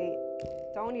 because they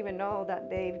don't even know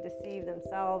that they've deceived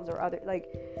themselves or other.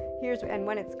 And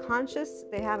when it's conscious,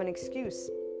 they have an excuse.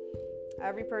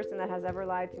 Every person that has ever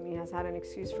lied to me has had an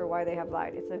excuse for why they have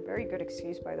lied. It's a very good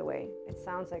excuse, by the way. It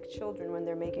sounds like children when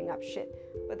they're making up shit.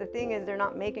 But the thing is, they're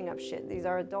not making up shit. These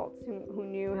are adults who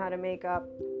knew how to make up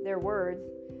their words,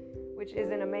 which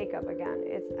isn't a makeup again.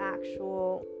 It's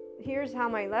actual, here's how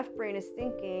my left brain is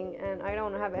thinking, and I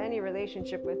don't have any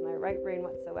relationship with my right brain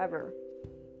whatsoever.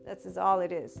 That's all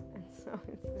it is. And so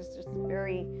it's just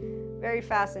very, very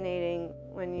fascinating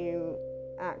when you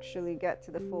actually get to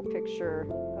the full picture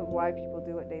of why people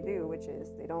do what they do, which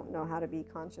is they don't know how to be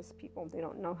conscious people. They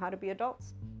don't know how to be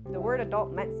adults. The word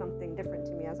adult meant something different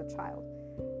to me as a child.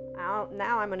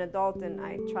 Now I'm an adult and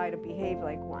I try to behave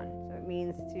like one. So it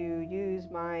means to use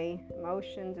my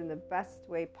emotions in the best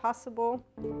way possible,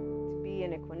 to be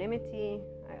in equanimity.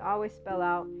 I always spell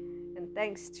out, and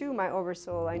thanks to my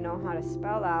oversoul, I know how to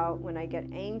spell out when I get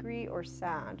angry or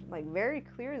sad, like very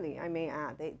clearly, I may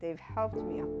add. They've helped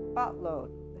me a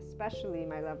buttload, especially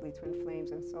my lovely twin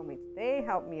flames and soulmates. They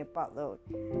help me a buttload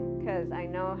because I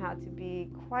know how to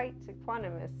be quite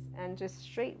equanimous and just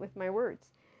straight with my words,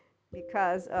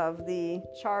 because of the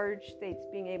charged states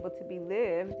being able to be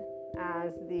lived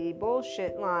as the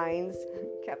bullshit lines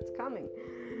kept coming.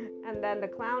 And then the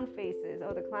clown faces,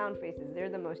 they're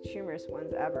the most humorous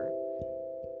ones ever.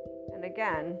 And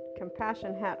again,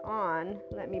 compassion hat on,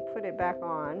 let me put it back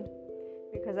on,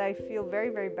 because I feel very,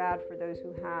 very bad for those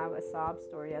who have a sob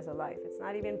story as a life. It's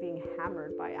not even being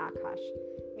hammered by Akash.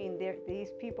 I mean, these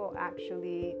people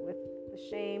actually, with the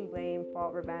shame, blame,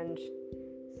 fault, revenge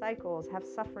cycles, have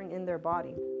suffering in their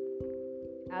body.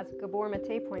 As Gabor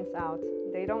Mate points out,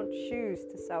 they don't choose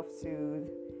to self-soothe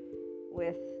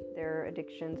with their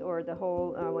addictions, or the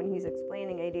whole, when he's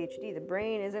explaining ADHD, the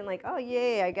brain isn't like, oh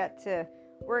yay, I got to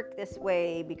work this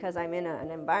way because I'm in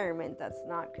an environment that's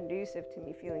not conducive to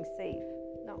me feeling safe.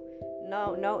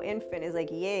 No infant is like,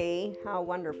 yay, how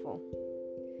wonderful.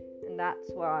 And that's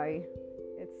why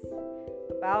it's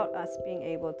about us being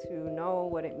able to know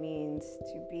what it means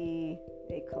to be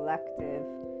a collective,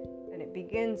 and it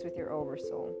begins with your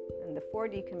oversoul. And the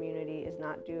 4D community is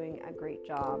not doing a great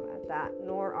job at that,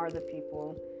 nor are the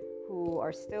people who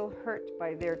are still hurt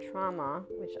by their trauma,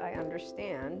 which I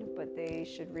understand, but they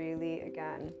should really,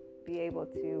 again, be able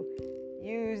to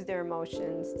use their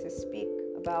emotions to speak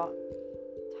about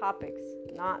topics,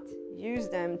 not use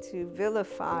them to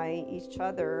vilify each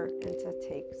other and to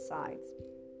take sides.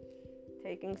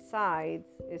 Taking sides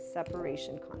is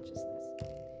separation consciousness.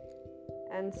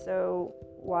 And so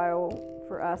while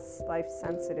for us life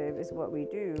sensitive is what we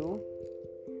do,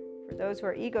 for those who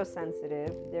are ego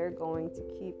sensitive, they're going to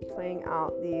keep playing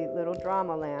out the little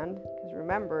drama land, because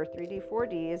remember, 3D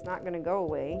 4D is not going to go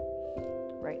away.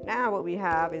 Right now what we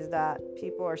have is that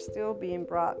people are still being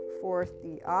brought forth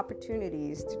the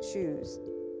opportunities to choose.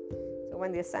 So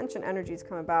when the ascension energies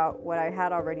come about, what I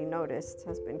had already noticed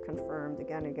has been confirmed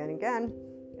again,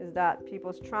 is that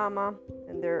people's trauma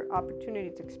and their opportunity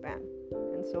to expand.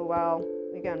 And so while,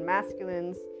 again,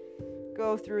 masculines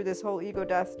go through this whole ego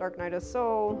death, dark night of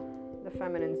soul, the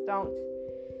feminines don't,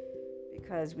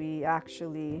 because we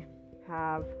actually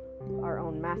have our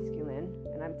own masculine.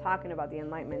 And I'm talking about the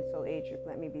enlightenment soul age group.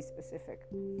 Let me be specific.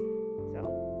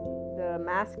 So the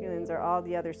masculines are all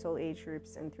the other soul age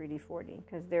groups in 3D40,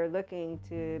 because they're looking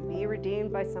to be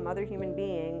redeemed by some other human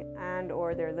being, and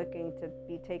or they're looking to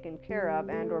be taken care of,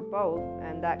 and or both,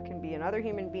 and that can be another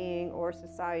human being or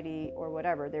society or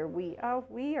whatever. They're we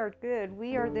are good,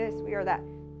 we are this, we are that.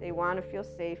 They want to feel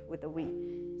safe with a we.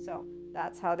 So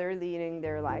that's how they're leading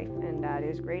their life, and that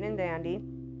is great and dandy.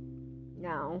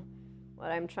 Now,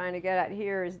 what I'm trying to get at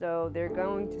here is, though, they're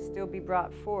going to still be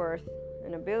brought forth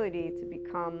an ability to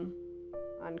become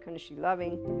unconditionally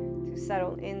loving, to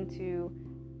settle into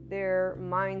their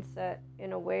mindset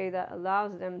in a way that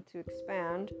allows them to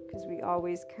expand, because we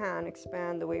always can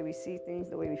expand the way we see things,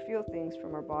 the way we feel things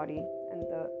from our body, and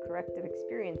the corrective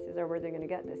experiences are where they're going to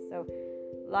get this. So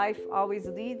life always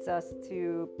leads us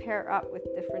to pair up with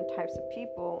different types of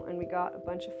people, and we got a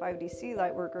bunch of 5DC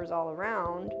light workers all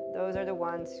around. Those are the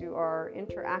ones who are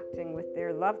interacting with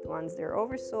their loved ones, their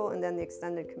oversoul, and then the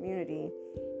extended community,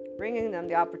 bringing them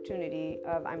the opportunity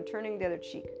of, I'm turning the other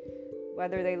cheek.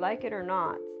 Whether they like it or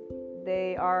not,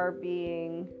 they are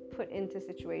being put into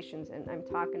situations, and I'm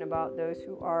talking about those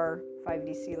who are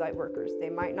 5DC light workers. They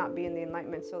might not be in the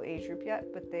Enlightenment Soul Age group yet,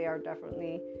 but they are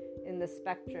definitely in the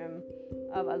spectrum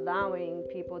of allowing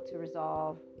people to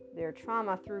resolve their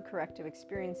trauma through corrective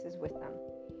experiences with them.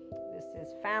 This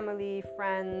is family,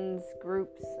 friends,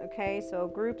 groups, okay? So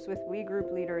groups with we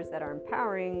group leaders that are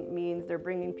empowering means they're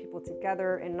bringing people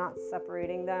together and not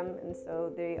separating them. And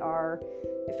so they are,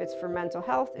 if it's for mental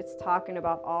health, it's talking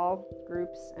about all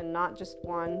groups and not just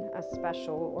one as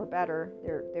special or better.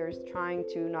 There's trying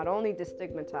to not only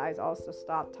destigmatize, also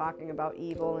stop talking about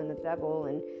evil and the devil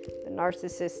and the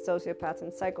narcissists, sociopaths,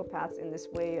 and psychopaths in this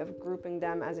way of grouping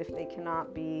them as if they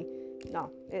cannot be.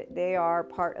 No, they are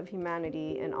part of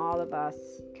humanity, and all of us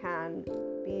can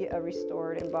be a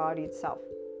restored, embodied self,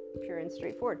 pure and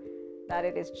straightforward. That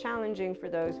it is challenging for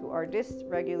those who are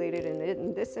dysregulated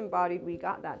and disembodied, we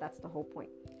got that. That's the whole point.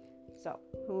 So,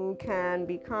 who can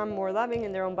become more loving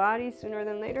in their own bodies sooner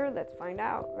than later? Let's find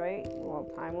out, right? Well,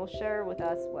 time will share with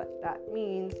us what that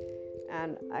means.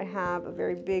 And I have a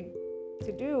very big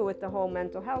to do with the whole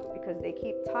mental health, because they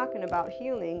keep talking about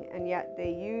healing, and yet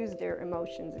they use their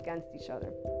emotions against each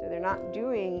other. So they're not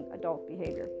doing adult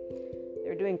behavior.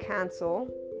 They're doing cancel.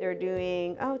 They're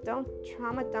doing, oh, don't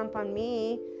trauma dump on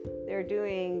me. They're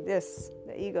doing this,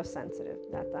 the ego sensitive.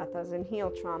 That doesn't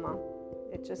heal trauma.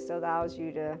 It just allows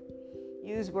you to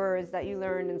use words that you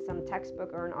learned in some textbook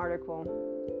or an article,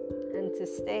 and to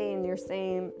stay in your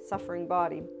same suffering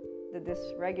body. The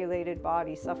dysregulated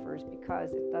body suffers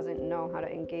because it doesn't know how to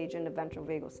engage in the ventral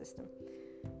vagal system.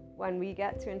 When we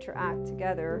get to interact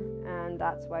together, and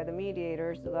that's why the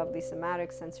mediators, the lovely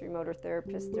somatic sensory motor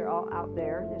therapists, they're all out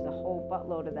there. There's a whole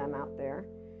buttload of them out there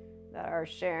that are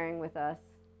sharing with us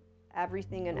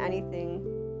everything and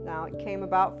anything. Now, it came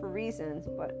about for reasons,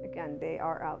 but again, they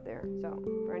are out there. So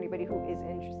for anybody who is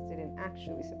interested in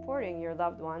actually supporting your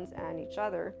loved ones and each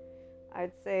other,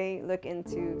 I'd say look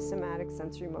into somatic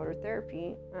sensory motor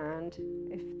therapy, and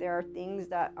if there are things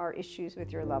that are issues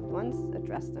with your loved ones,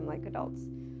 address them like adults.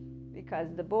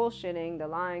 Because the bullshitting, the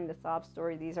lying, the sob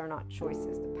story, these are not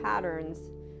choices. The patterns,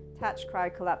 attach, cry,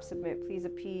 collapse, submit, please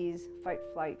appease, fight,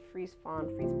 flight, freeze,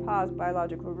 fawn, freeze, pause,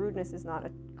 biological rudeness is not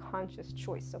a conscious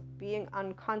choice. So being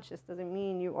unconscious doesn't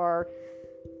mean you are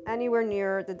anywhere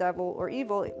near the devil or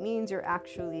evil. It means you're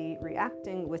actually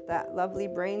reacting with that lovely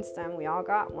brainstem. We all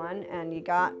got one, and you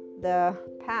got the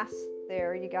past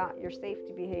there, you got your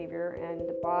safety behavior, and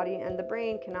the body and the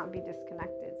brain cannot be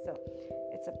disconnected. So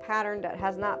it's a pattern that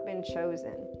has not been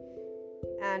chosen.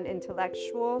 And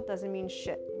intellectual doesn't mean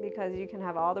shit, because you can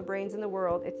have all the brains in the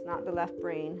world. It's not the left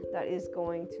brain that is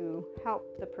going to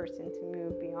help the person to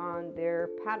move beyond their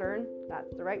pattern.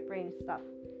 That's the right brain stuff,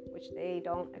 which they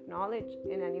don't acknowledge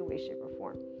in any way, shape, or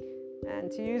form.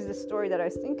 And to use the story that I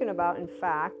was thinking about, in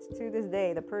fact, to this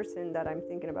day, the person that I'm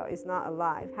thinking about is not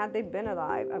alive. Had they been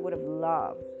alive, I would have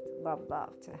loved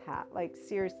to have, like,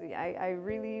 seriously, I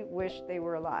really wish they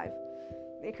were alive,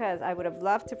 because I would have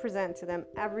loved to present to them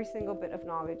every single bit of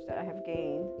knowledge that I have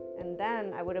gained. And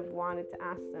then I would have wanted to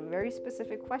ask them very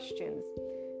specific questions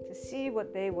to see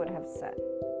what they would have said,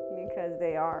 because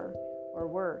they are, or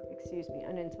were,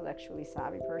 an intellectually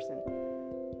savvy person.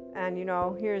 And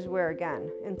here's where,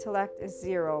 again, intellect is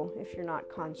zero if you're not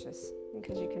conscious,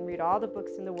 because you can read all the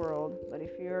books in the world, but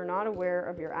if you're not aware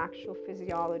of your actual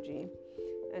physiology,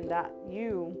 and that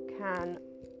you can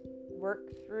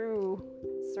work through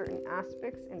certain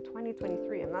aspects in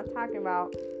 2023, I'm not talking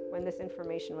about when this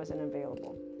information wasn't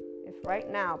available. If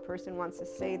right now a person wants to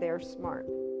say they're smart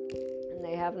and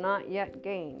they have not yet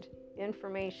gained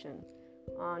information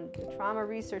on the trauma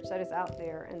research that is out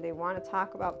there and they want to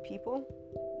talk about people,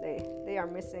 they are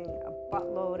missing a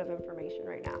buttload of information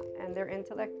right now. And their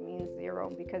intellect means zero,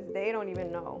 because they don't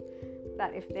even know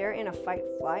that if they're in a fight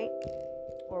flight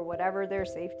or whatever their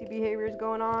safety behavior is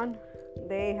going on,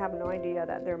 they have no idea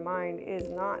that their mind is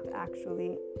not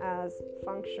actually as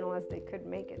functional as they could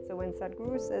make it. So when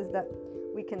Sadhguru says that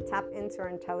we can tap into our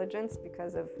intelligence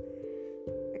because of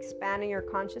expanding your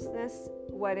consciousness,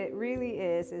 what it really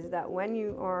is that when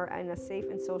you are in a safe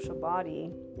and social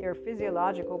body, your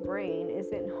physiological brain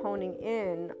isn't honing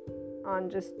in on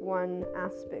just one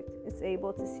aspect. It's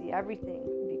able to see everything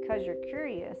because you're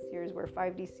curious. Here's where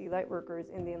 5DC Lightworkers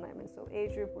in the Enlightenment Soul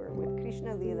Age group, we're with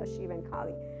Krishna, Leela, Shiva, and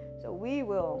Kali. So we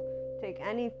will take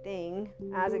anything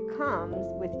as it comes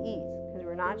with ease, because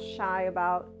we're not shy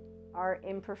about our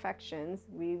imperfections.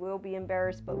 We will be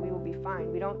embarrassed, but we will be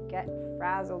fine. We don't get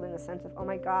frazzled in the sense of, oh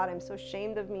my God, I'm so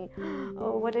ashamed of me.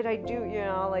 Oh, what did I do?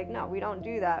 No, we don't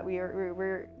do that.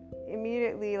 We're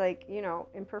immediately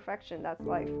imperfection. That's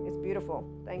life. It's beautiful.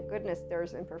 Thank goodness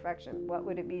there's imperfection. What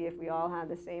would it be if we all had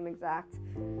the same exact,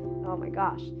 oh my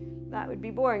gosh, that would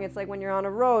be boring. It's like when you're on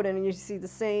a road and you see the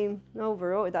same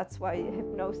over. Oh, that's why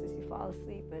hypnosis, you fall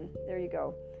asleep and there you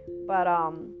go. But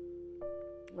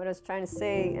what I was trying to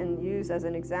say and use as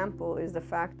an example is the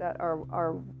fact that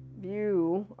our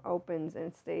view opens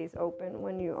and stays open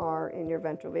when you are in your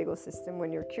ventral vagal system.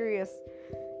 When you're curious,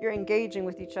 you're engaging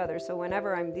with each other. So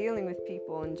whenever I'm dealing with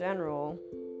people in general,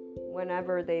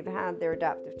 whenever they've had their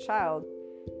adaptive child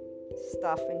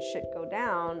stuff and shit go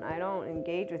down, I don't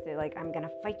engage with it like I'm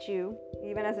gonna fight you.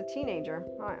 Even as a teenager,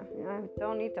 I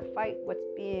don't need to fight what's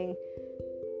being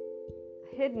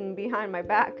hidden behind my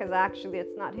back, because actually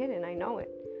it's not hidden. I know it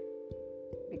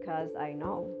because I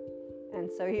know. And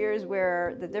so here's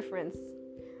where the difference.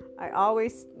 I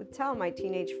always would tell my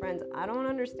teenage friends, I don't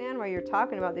understand why you're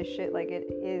talking about this shit like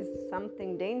it is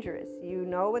something dangerous. You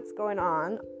know what's going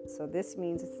on, so this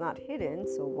means it's not hidden.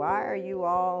 So why are you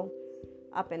all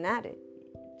up and at it?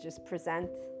 Just present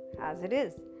as it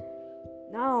is.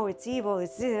 No, it's evil.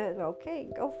 It's okay,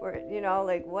 go for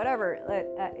it. Whatever.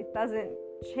 It doesn't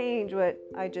change what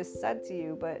I just said to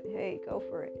you, but hey, go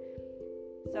for it.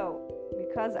 So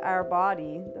because our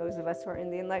body, those of us who are in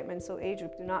the Enlightenment Soul Age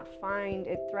group, do not find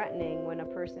it threatening when a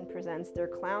person presents their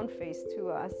clown face to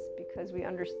us, because we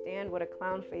understand what a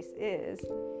clown face is,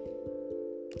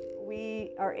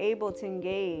 we are able to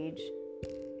engage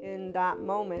in that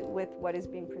moment with what is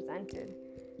being presented.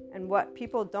 And what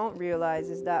people don't realize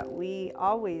is that we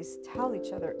always tell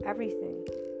each other everything.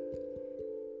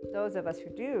 Those of us who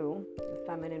do, the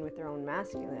feminine with their own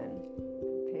masculine,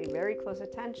 pay very close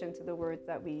attention to the words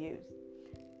that we use.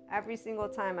 Every single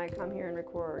time I come here and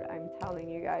record, I'm telling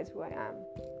you guys who I am.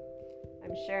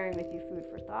 I'm sharing with you food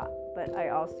for thought, but I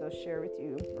also share with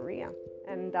you Maria.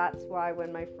 And that's why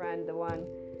when my friend, the one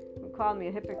who called me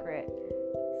a hypocrite,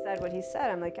 said what he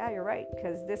said, I'm like, yeah, you're right,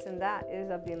 because this and that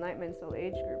is of the Enlightenment Soul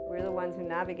Age group. We're the ones who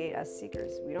navigate as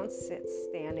seekers. We don't sit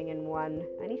standing in one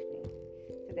anything.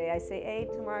 Today I say A,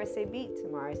 tomorrow I say B,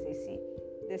 tomorrow I say C.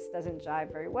 This doesn't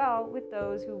jive very well with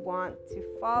those who want to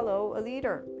follow a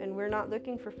leader. And we're not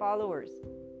looking for followers.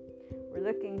 We're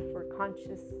looking for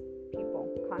conscious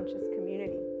people, conscious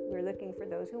community. We're looking for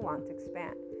those who want to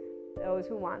expand, those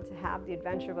who want to have the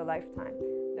adventure of a lifetime,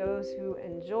 those who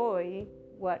enjoy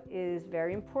what is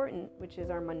very important, which is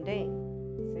our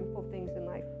mundane, simple things in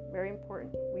life. Very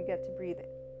important. We get to breathe it.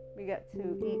 We get to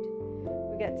eat.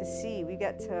 We get to see. We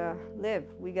get to live.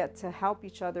 We get to help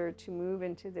each other to move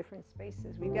into different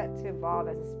spaces. We get to evolve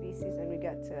as a species, and we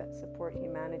get to support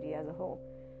humanity as a whole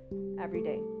every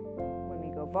day. When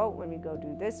we go vote, when we go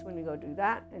do this, when we go do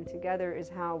that, and together is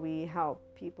how we help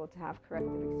people to have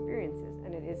corrective experiences,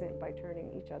 and it isn't by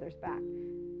turning each other's back.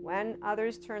 When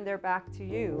others turn their back to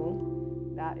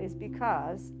you, that is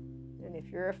because, and if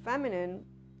you're a feminine,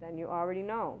 then you already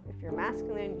know. If you're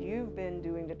masculine, you've been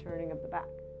doing the turning of the back.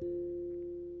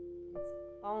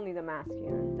 It's only the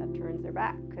masculine that turns their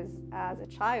back, because as a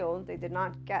child, they did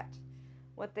not get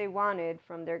what they wanted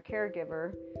from their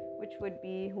caregiver, which would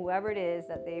be whoever it is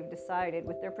that they've decided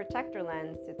with their protector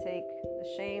lens to take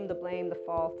the shame, the blame, the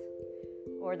fault,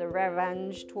 or the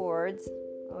revenge towards.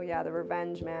 Oh yeah, the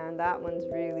revenge, man, that one's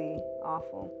really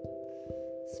awful.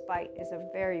 Spite is a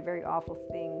very, very awful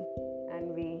thing.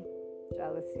 Envy,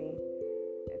 jealousy,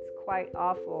 it's quite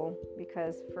awful,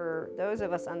 because for those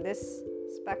of us on this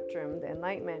spectrum, the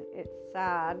enlightenment, it's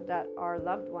sad that our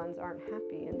loved ones aren't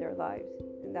happy in their lives,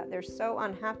 and that they're so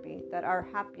unhappy that our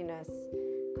happiness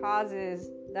causes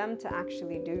them to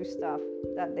actually do stuff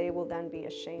that they will then be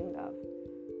ashamed of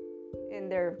in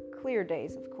their clear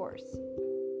days, of course.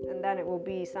 And And then it will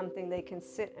be something they can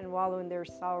sit and wallow in their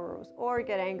sorrows or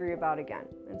get angry about again.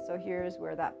 And so here's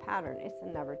where that pattern is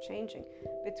never changing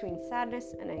between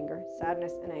sadness and anger.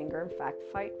 Sadness and anger, in fact,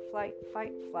 fight, flight,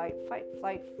 fight, flight, fight,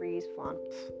 flight, freeze, fawn.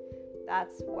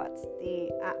 That's what's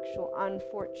the actual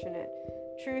unfortunate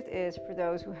truth is for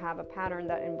those who have a pattern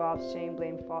that involves shame,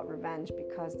 blame, fault, revenge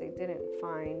because they didn't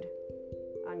find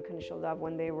unconditional love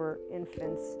when they were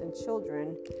infants and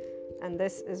children. And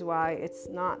this is why it's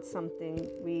not something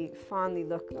we fondly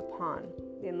look upon.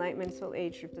 The Enlightenment Soul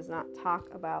Age group does not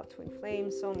talk about twin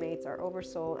flames, soulmates, or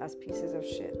oversoul as pieces of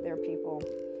shit. They're people.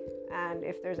 And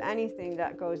if there's anything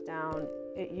that goes down,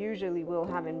 it usually will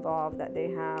have involved that they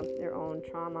have their own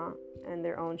trauma and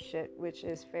their own shit, which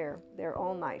is fair, their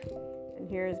own life. And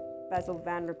here's Bessel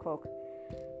van der Kolk.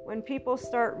 When people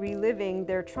start reliving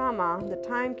their trauma, the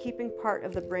timekeeping part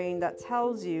of the brain that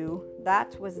tells you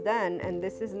that was then and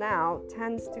this is now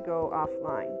tends to go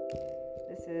offline.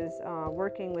 This is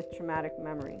working with traumatic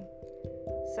memory.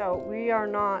 So we are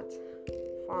not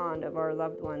fond of our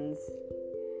loved ones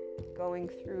going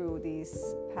through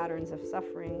these patterns of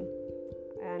suffering,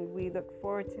 and we look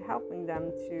forward to helping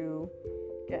them to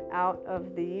get out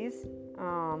of these.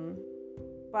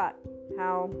 But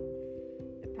how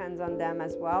depends on them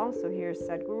as well. So here's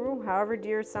Sadhguru. However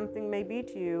dear something may be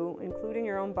to you, including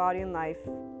your own body and life,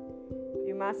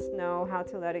 you must know how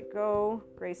to let it go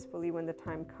gracefully when the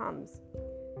time comes.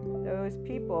 Those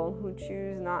people who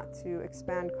choose not to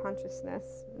expand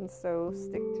consciousness and so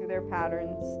stick to their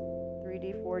patterns,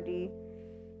 3D, 4D,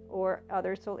 or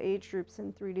other soul age groups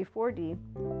in 3D, 4D,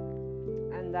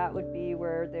 and that would be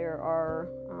where there are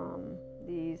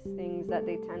these things that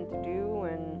they tend to do,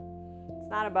 and it's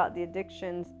not about the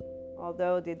addictions,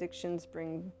 although the addictions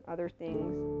bring other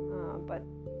things, but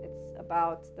it's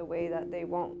about the way that they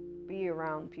won't be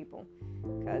around people,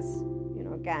 because,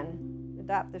 again,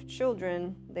 adaptive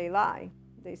children, they lie.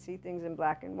 They see things in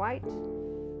black and white.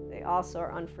 They also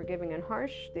are unforgiving and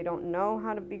harsh. They don't know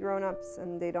how to be grown-ups,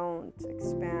 and they don't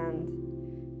expand.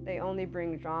 They only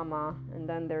bring drama, and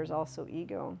then there's also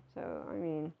ego. So,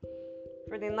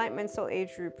 for the Enlightenment Soul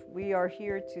Age group, we are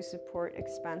here to support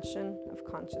expansion of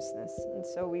consciousness. And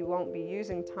so we won't be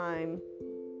using time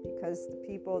because the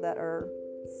people that are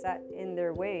set in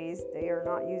their ways, they are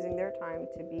not using their time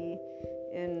to be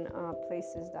in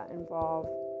places that involve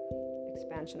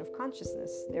expansion of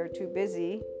consciousness. They're too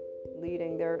busy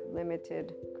leading their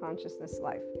limited consciousness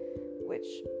life, which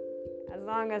as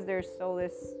long as they're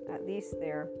soulless, at least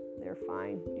they're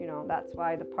fine. That's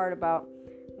why the part about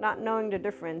not knowing the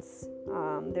difference,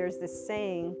 there's this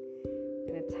saying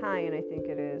in Italian, I think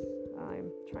it is, I'm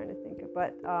trying to think of,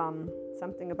 but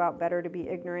something about better to be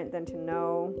ignorant than to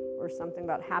know, or something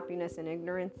about happiness and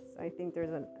ignorance. I think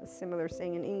there's a similar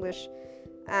saying in English.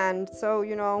 And so,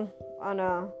 on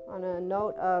a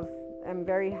note of, I'm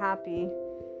very happy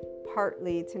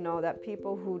partly to know that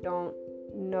people who don't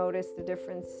notice the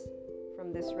difference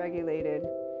from dysregulated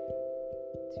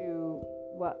to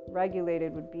what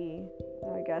regulated would be,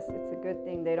 I guess it's a good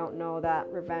thing they don't know that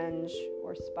revenge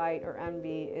or spite or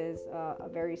envy is a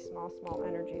very small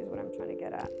energy, is what I'm trying to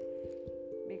get at.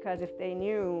 Because if they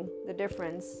knew the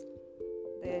difference,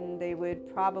 then they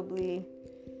would probably,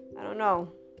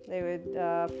 they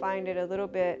would find it a little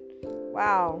bit,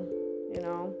 wow,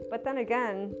 But then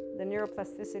again, the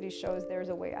neuroplasticity shows there's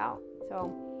a way out.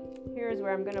 So here's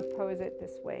where I'm going to pose it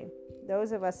this way.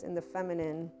 Those of us in the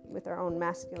feminine with our own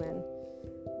masculine,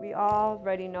 we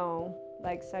already know,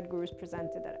 like Sadhguru's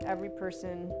presented, that every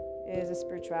person is a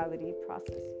spirituality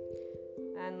process.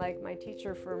 And like my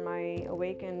teacher for my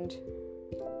Awakened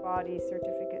Body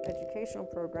Certificate Educational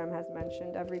Program has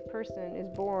mentioned, every person is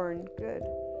born good.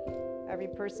 Every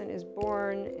person is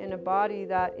born in a body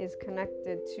that is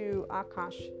connected to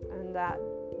Akash and that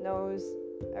knows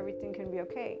everything can be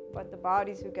okay. But the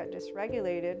bodies who get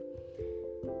dysregulated,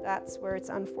 that's where it's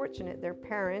unfortunate. Their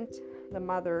parent, the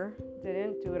mother,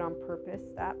 didn't do it on purpose.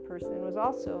 That person was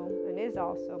also and is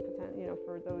also,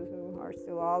 for those who are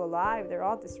still all alive, they're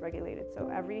all dysregulated. So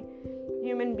every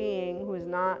human being who is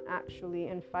not actually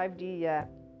in 5D yet,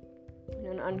 in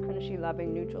an unconsciously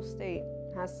loving neutral state,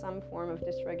 has some form of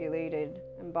dysregulated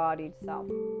embodied self.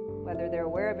 Whether they're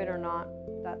aware of it or not,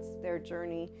 that's their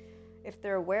journey. If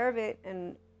they're aware of it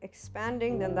and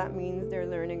expanding, then that means they're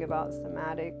learning about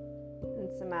somatic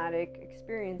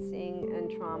experiencing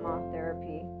and trauma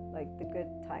therapy, like the good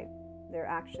type. They're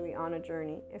actually on a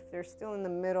journey. If they're still in the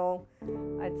middle,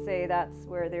 I'd say that's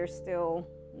where they're still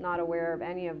not aware of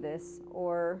any of this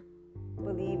or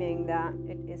believing that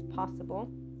it is possible.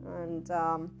 And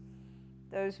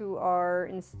those who are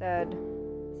instead,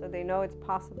 so they know it's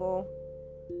possible,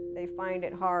 they find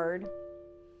it hard,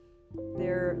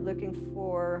 They're looking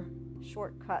for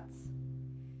shortcuts.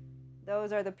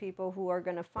 Those are the people who are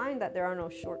going to find that there are no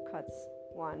shortcuts.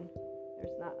 One,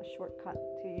 there's not a shortcut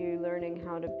to you learning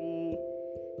how to be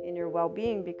in your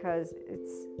well-being, because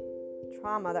it's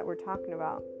trauma that we're talking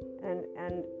about. And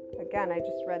again, I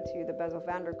just read to you the Bessel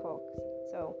van der Kolk.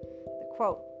 So the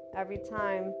quote, every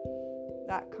time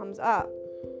that comes up,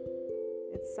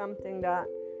 it's something that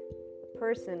the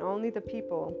person, only the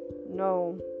people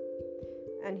know.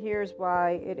 And here's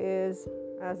why it is,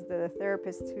 as the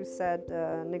therapist who said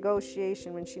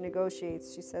negotiation, when she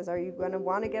negotiates, she says, are you going to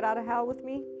want to get out of hell with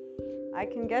me? I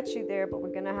can get you there, but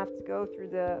we're going to have to go through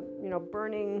the,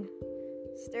 burning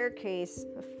staircase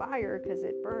of fire, because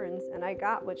it burns. And I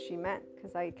got what she meant,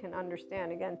 because I can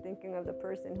understand, again, thinking of the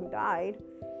person who died.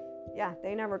 Yeah,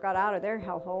 they never got out of their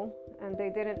hellhole, and they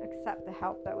didn't accept the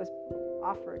help that was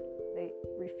offered. They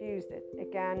refused it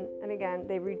again and again.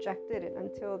 They rejected it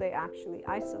until they actually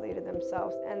isolated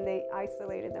themselves, and they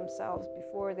isolated themselves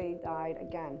before they died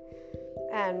again.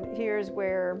 And here's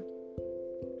where,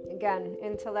 again,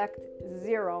 intellect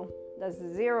zero does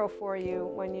zero for you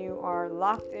when you are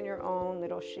locked in your own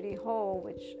little shitty hole,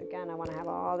 which, again, I want to have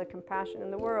all the compassion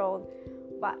in the world.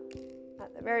 But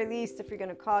at the very least, if you're going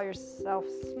to call yourself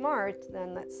smart,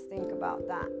 then let's think about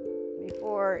that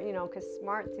before, because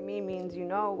smart to me means you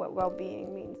know what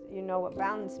well-being means, you know what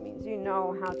balance means, you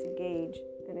know how to gauge.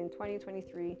 And in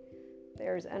 2023,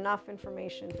 there's enough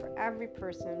information for every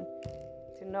person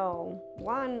to know.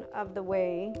 One of the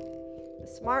way the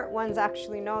smart ones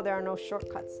actually know there are no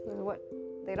shortcuts. This is what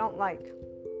they don't like.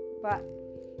 But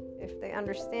if they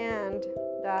understand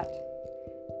that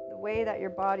the way that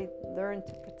your body learned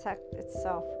to protect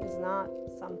itself is not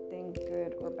something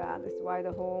good or bad. This is why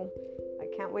the whole, I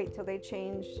can't wait till they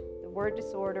change the word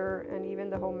disorder and even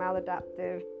the whole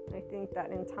maladaptive. I think that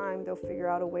in time they'll figure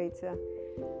out a way to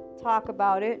talk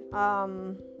about it,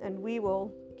 and we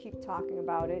will keep talking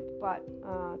about it. But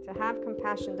to have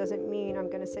compassion doesn't mean I'm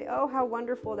going to say, oh, how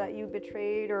wonderful that you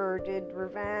betrayed or did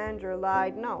revenge or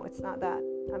lied. No, it's not that.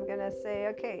 I'm going to say,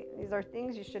 okay, these are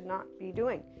things you should not be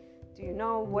doing. Do you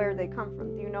know where they come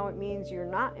from? Do you know it means you're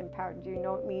not empowered? Do you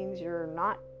know it means you're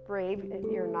not brave?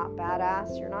 You're not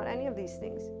badass? You're not any of these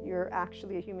things. You're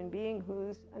actually a human being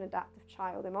who's an adaptive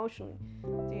child emotionally.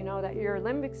 Do you know that your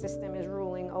limbic system is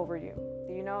ruling over you?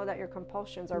 Do you know that your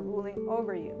compulsions are ruling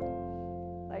over you?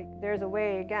 Like, there's a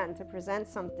way, again, to present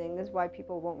something. This is why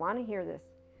people won't want to hear this.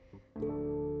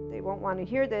 They won't want to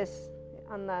hear this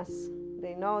unless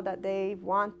they know that they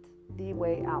want the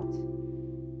way out.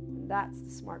 And that's the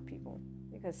smart people.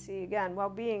 Because, see, again,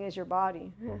 well-being is your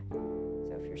body.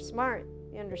 So if you're smart,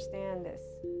 you understand this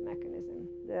mechanism.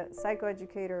 The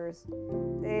psychoeducators,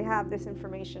 they have this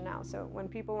information now. So when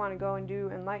people want to go and do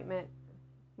enlightenment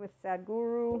with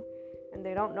Sadhguru, and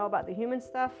they don't know about the human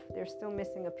stuff, they're still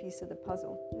missing a piece of the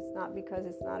puzzle. It's not because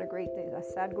it's not a great thing.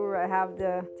 As Sadhguru, I have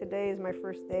today is my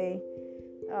first day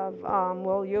of,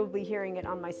 you'll be hearing it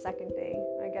on my second day.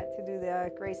 I get to do the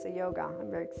Grace Yoga.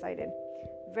 I'm very excited.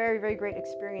 Very, very great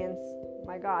experience.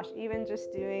 My gosh, even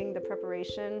just doing the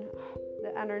preparation,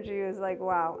 the energy is like,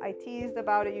 wow. I teased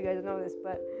about it, you guys know this,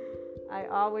 but I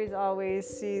always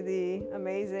see the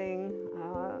amazing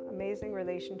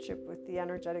relationship with the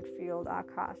energetic field,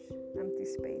 Akash, empty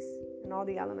space, and all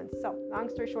the elements. So, long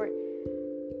story short,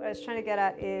 what I was trying to get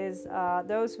at is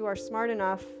those who are smart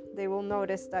enough, they will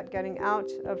notice that getting out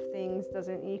of things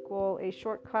doesn't equal a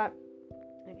shortcut.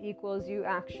 It equals you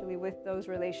actually with those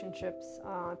relationships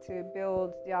to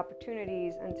build the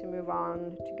opportunities and to move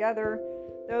on together.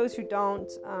 Those who don't,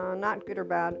 not good or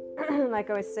bad, like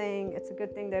I was saying, it's a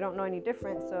good thing they don't know any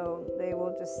different, so they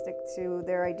will just stick to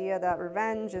their idea that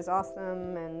revenge is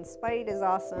awesome and spite is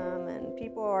awesome and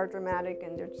people are dramatic,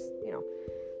 and they're just,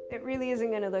 it really isn't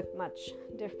going to look much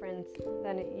different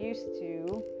than it used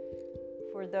to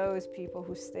for those people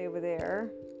who stay over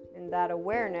there. And that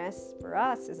awareness for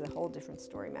us is a whole different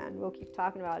story, man. We'll keep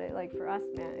talking about it. Like for us,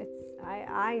 man,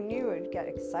 I knew it would get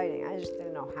exciting. I just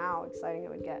didn't know how exciting it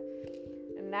would get.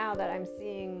 And now that I'm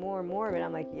seeing more and more of it,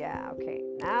 I'm like, yeah, okay,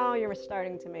 now you're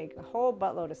starting to make a whole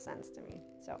buttload of sense to me.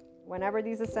 So whenever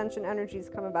these ascension energies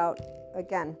come about,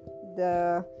 again,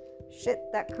 the shit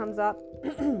that comes up,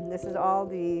 this is all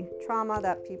the trauma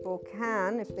that people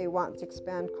can, if they want to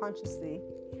expand consciously,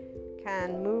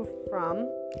 can move from.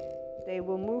 They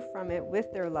will move from it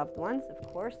with their loved ones, of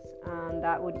course, and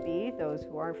that would be those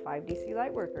who are 5DC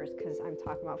light workers, because I'm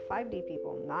talking about 5D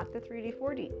people, not the 3D,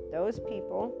 4D. Those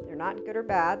people, they're not good or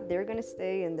bad. They're going to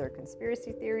stay in their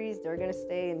conspiracy theories. They're going to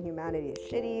stay in humanity is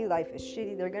shitty, life is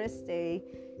shitty. They're going to stay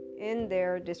in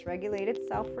their dysregulated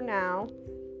self for now,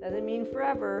 Doesn't mean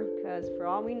forever, because for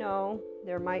all we know,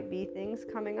 there might be things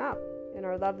coming up in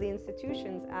our lovely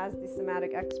institutions as the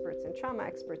somatic experts and trauma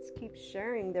experts keep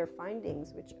sharing their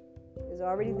findings, which is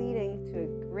already leading to a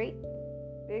great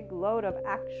big load of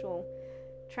actual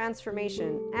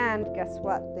transformation. And guess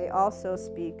what? They also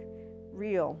speak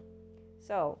real.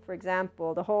 So, for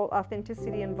example, the whole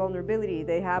authenticity and vulnerability,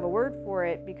 they have a word for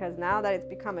it because now that it's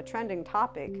become a trending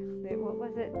topic, what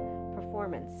was it?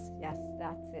 Performance. Yes,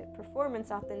 that's it. Performance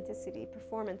authenticity,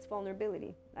 performance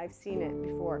vulnerability. I've seen it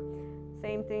before.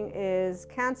 Same thing is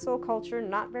cancel culture,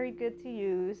 not very good to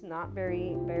use, not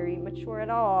very, very mature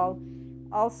at all.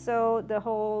 Also, the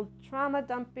whole trauma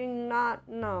dumping,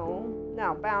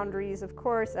 Now, boundaries, of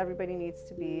course, everybody needs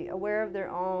to be aware of their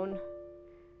own,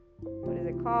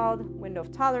 window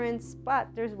of tolerance, but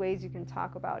there's ways you can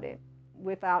talk about it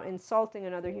without insulting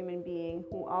another human being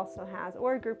who also has,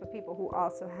 or a group of people who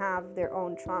also have their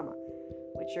own trauma,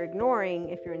 which you're ignoring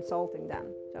if you're insulting them.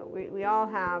 So we all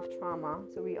have trauma,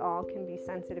 so we all can be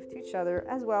sensitive to each other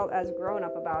as well as grown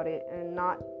up about it and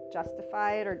not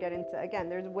justify it or get into, again,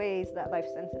 there's ways that life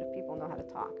sensitive people know how to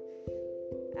talk.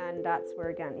 And that's where,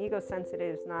 again, ego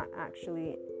sensitive is not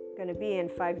actually going to be in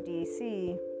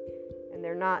 5DC, and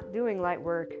they're not doing light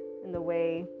work in the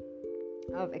way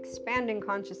of expanding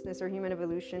consciousness or human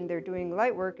evolution. They're doing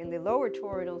light work in the lower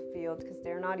toroidal field because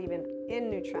they're not even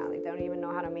in neutrality. They don't even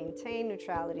know how to maintain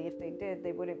neutrality. If they did,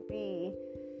 they wouldn't be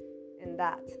in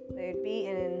that. They'd be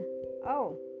in,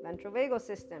 ventral vagal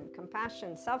system,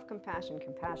 compassion, self-compassion,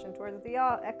 compassion towards the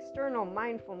external,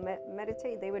 mindful,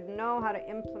 meditate. They would know how to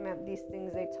implement these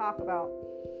things they talk about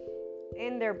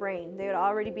in their brain. They would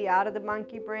already be out of the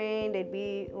monkey brain. They'd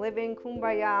be living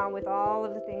kumbaya with all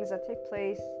of the things that take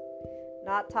place,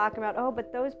 not talking about,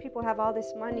 but those people have all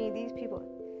this money, these people.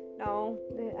 No,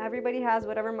 everybody has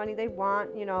whatever money they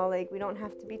want, we don't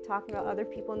have to be talking about other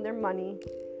people and their money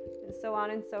and so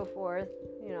on and so forth.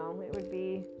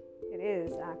 It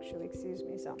is actually,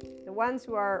 so the ones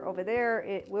who are over there,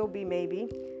 it will be maybe.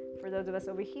 For those of us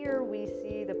over here, we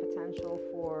see the potential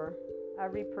for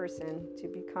every person to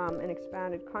become an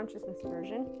expanded consciousness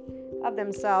version of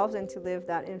themselves and to live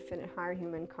that infinite higher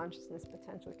human consciousness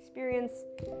potential experience.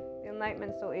 The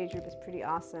Enlightenment Soul Age group is pretty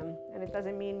awesome, and it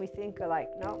doesn't mean we think alike.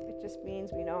 No, it just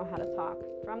means we know how to talk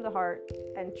from the heart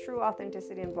and true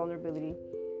authenticity and vulnerability,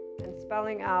 and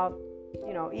spelling out,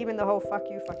 even the whole fuck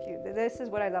you. This is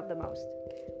what I love the most.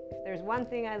 If there's one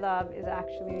thing I love, is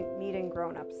actually meeting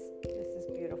grown-ups. This is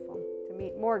beautiful.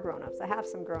 Meet more grown-ups. I have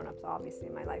some grown-ups obviously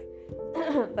in my life,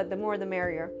 but the more the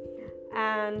merrier.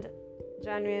 And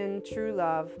genuine true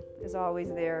love is always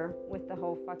there with the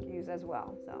whole fuck yous as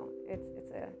well. So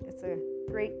it's a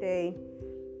great day.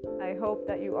 I hope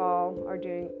that you all are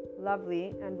doing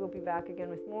lovely, and we'll be back again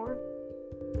with more.